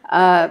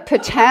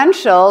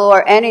potential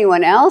or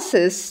anyone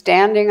else's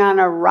standing on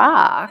a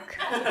rock?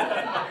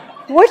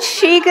 What's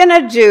she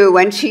gonna do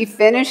when she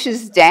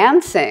finishes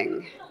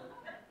dancing?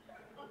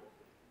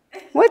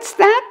 What's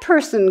that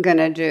person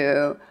gonna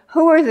do?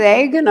 Who are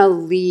they gonna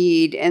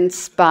lead,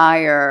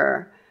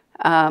 inspire?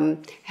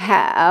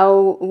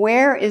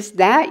 Where is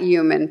that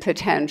human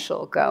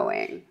potential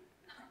going?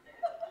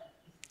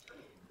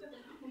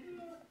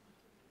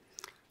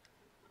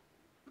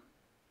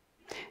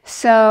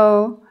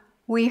 So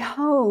we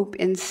hope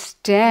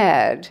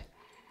instead,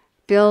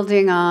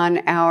 building on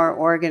our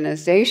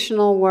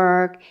organizational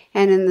work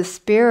and in the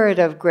spirit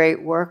of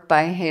great work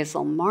by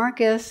Hazel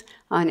Marcus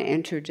on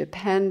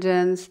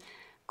interdependence,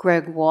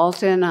 Greg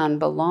Walton on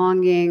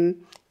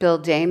belonging, Bill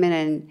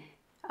Damon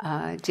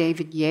and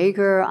David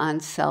Yeager on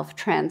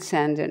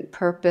self-transcendent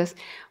purpose,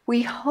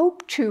 we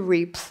hope to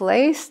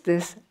replace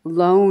this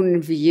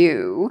lone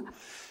view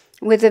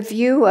with a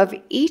view of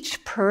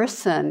each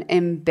person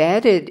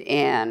embedded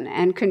in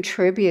and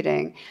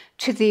contributing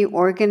to the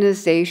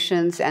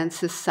organizations and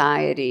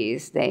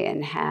societies they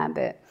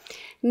inhabit.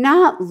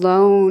 Not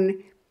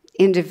lone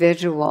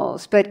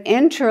individuals, but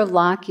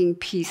interlocking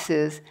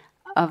pieces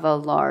of a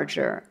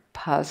larger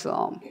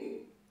puzzle.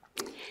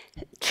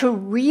 To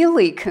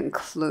really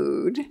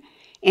conclude,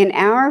 in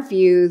our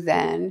view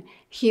then,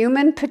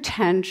 human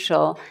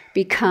potential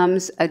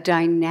becomes a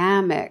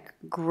dynamic,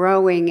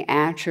 growing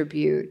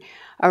attribute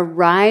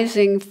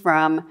arising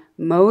from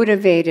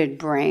motivated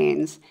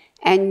brains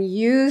and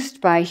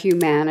used by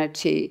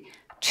humanity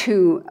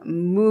to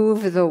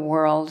move the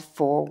world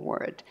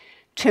forward,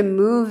 to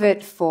move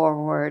it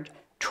forward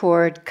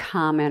toward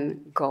common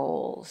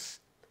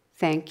goals.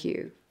 Thank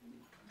you.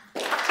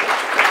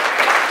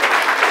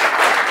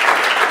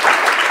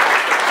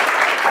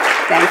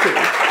 Thank you.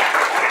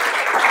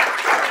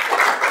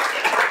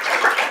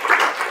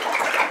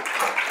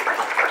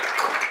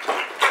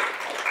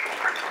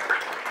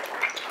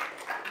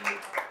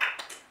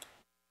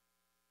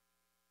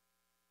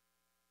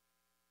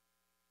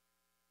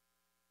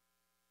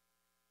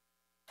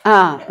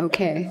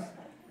 Okay.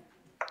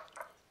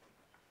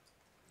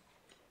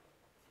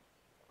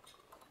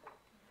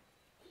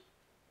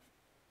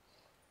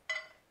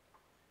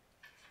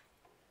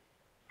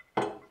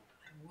 I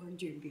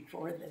warned you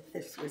before that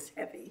this was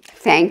heavy.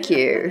 Thank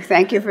you.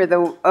 Thank you for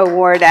the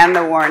award and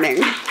the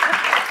warning.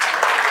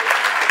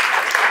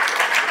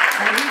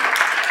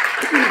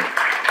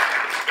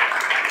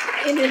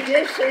 In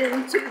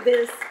addition to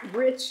this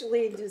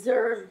richly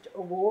deserved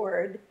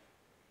award,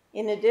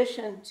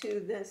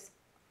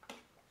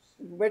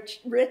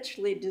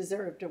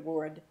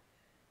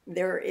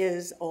 there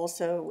is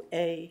also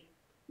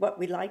what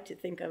we like to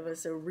think of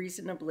as a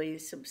reasonably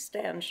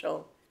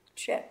substantial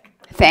check.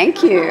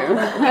 Thank you.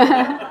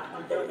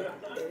 There you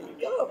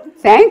go.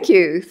 Thank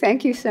you.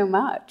 Thank you so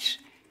much.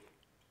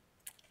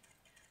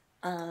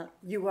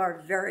 You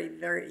are very,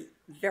 very,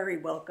 very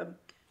welcome.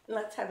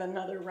 Let's have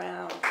another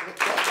round.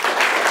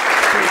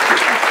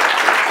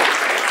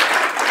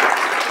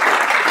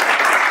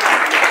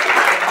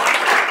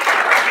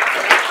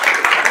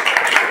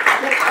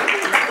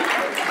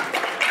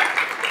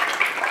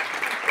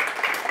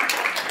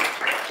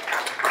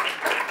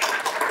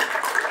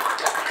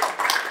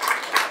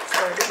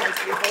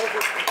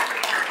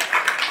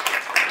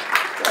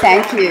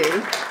 Thank you.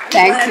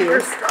 Thank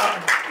you.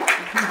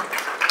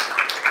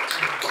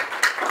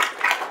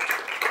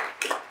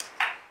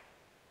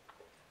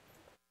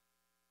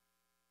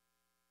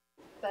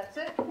 That's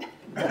it?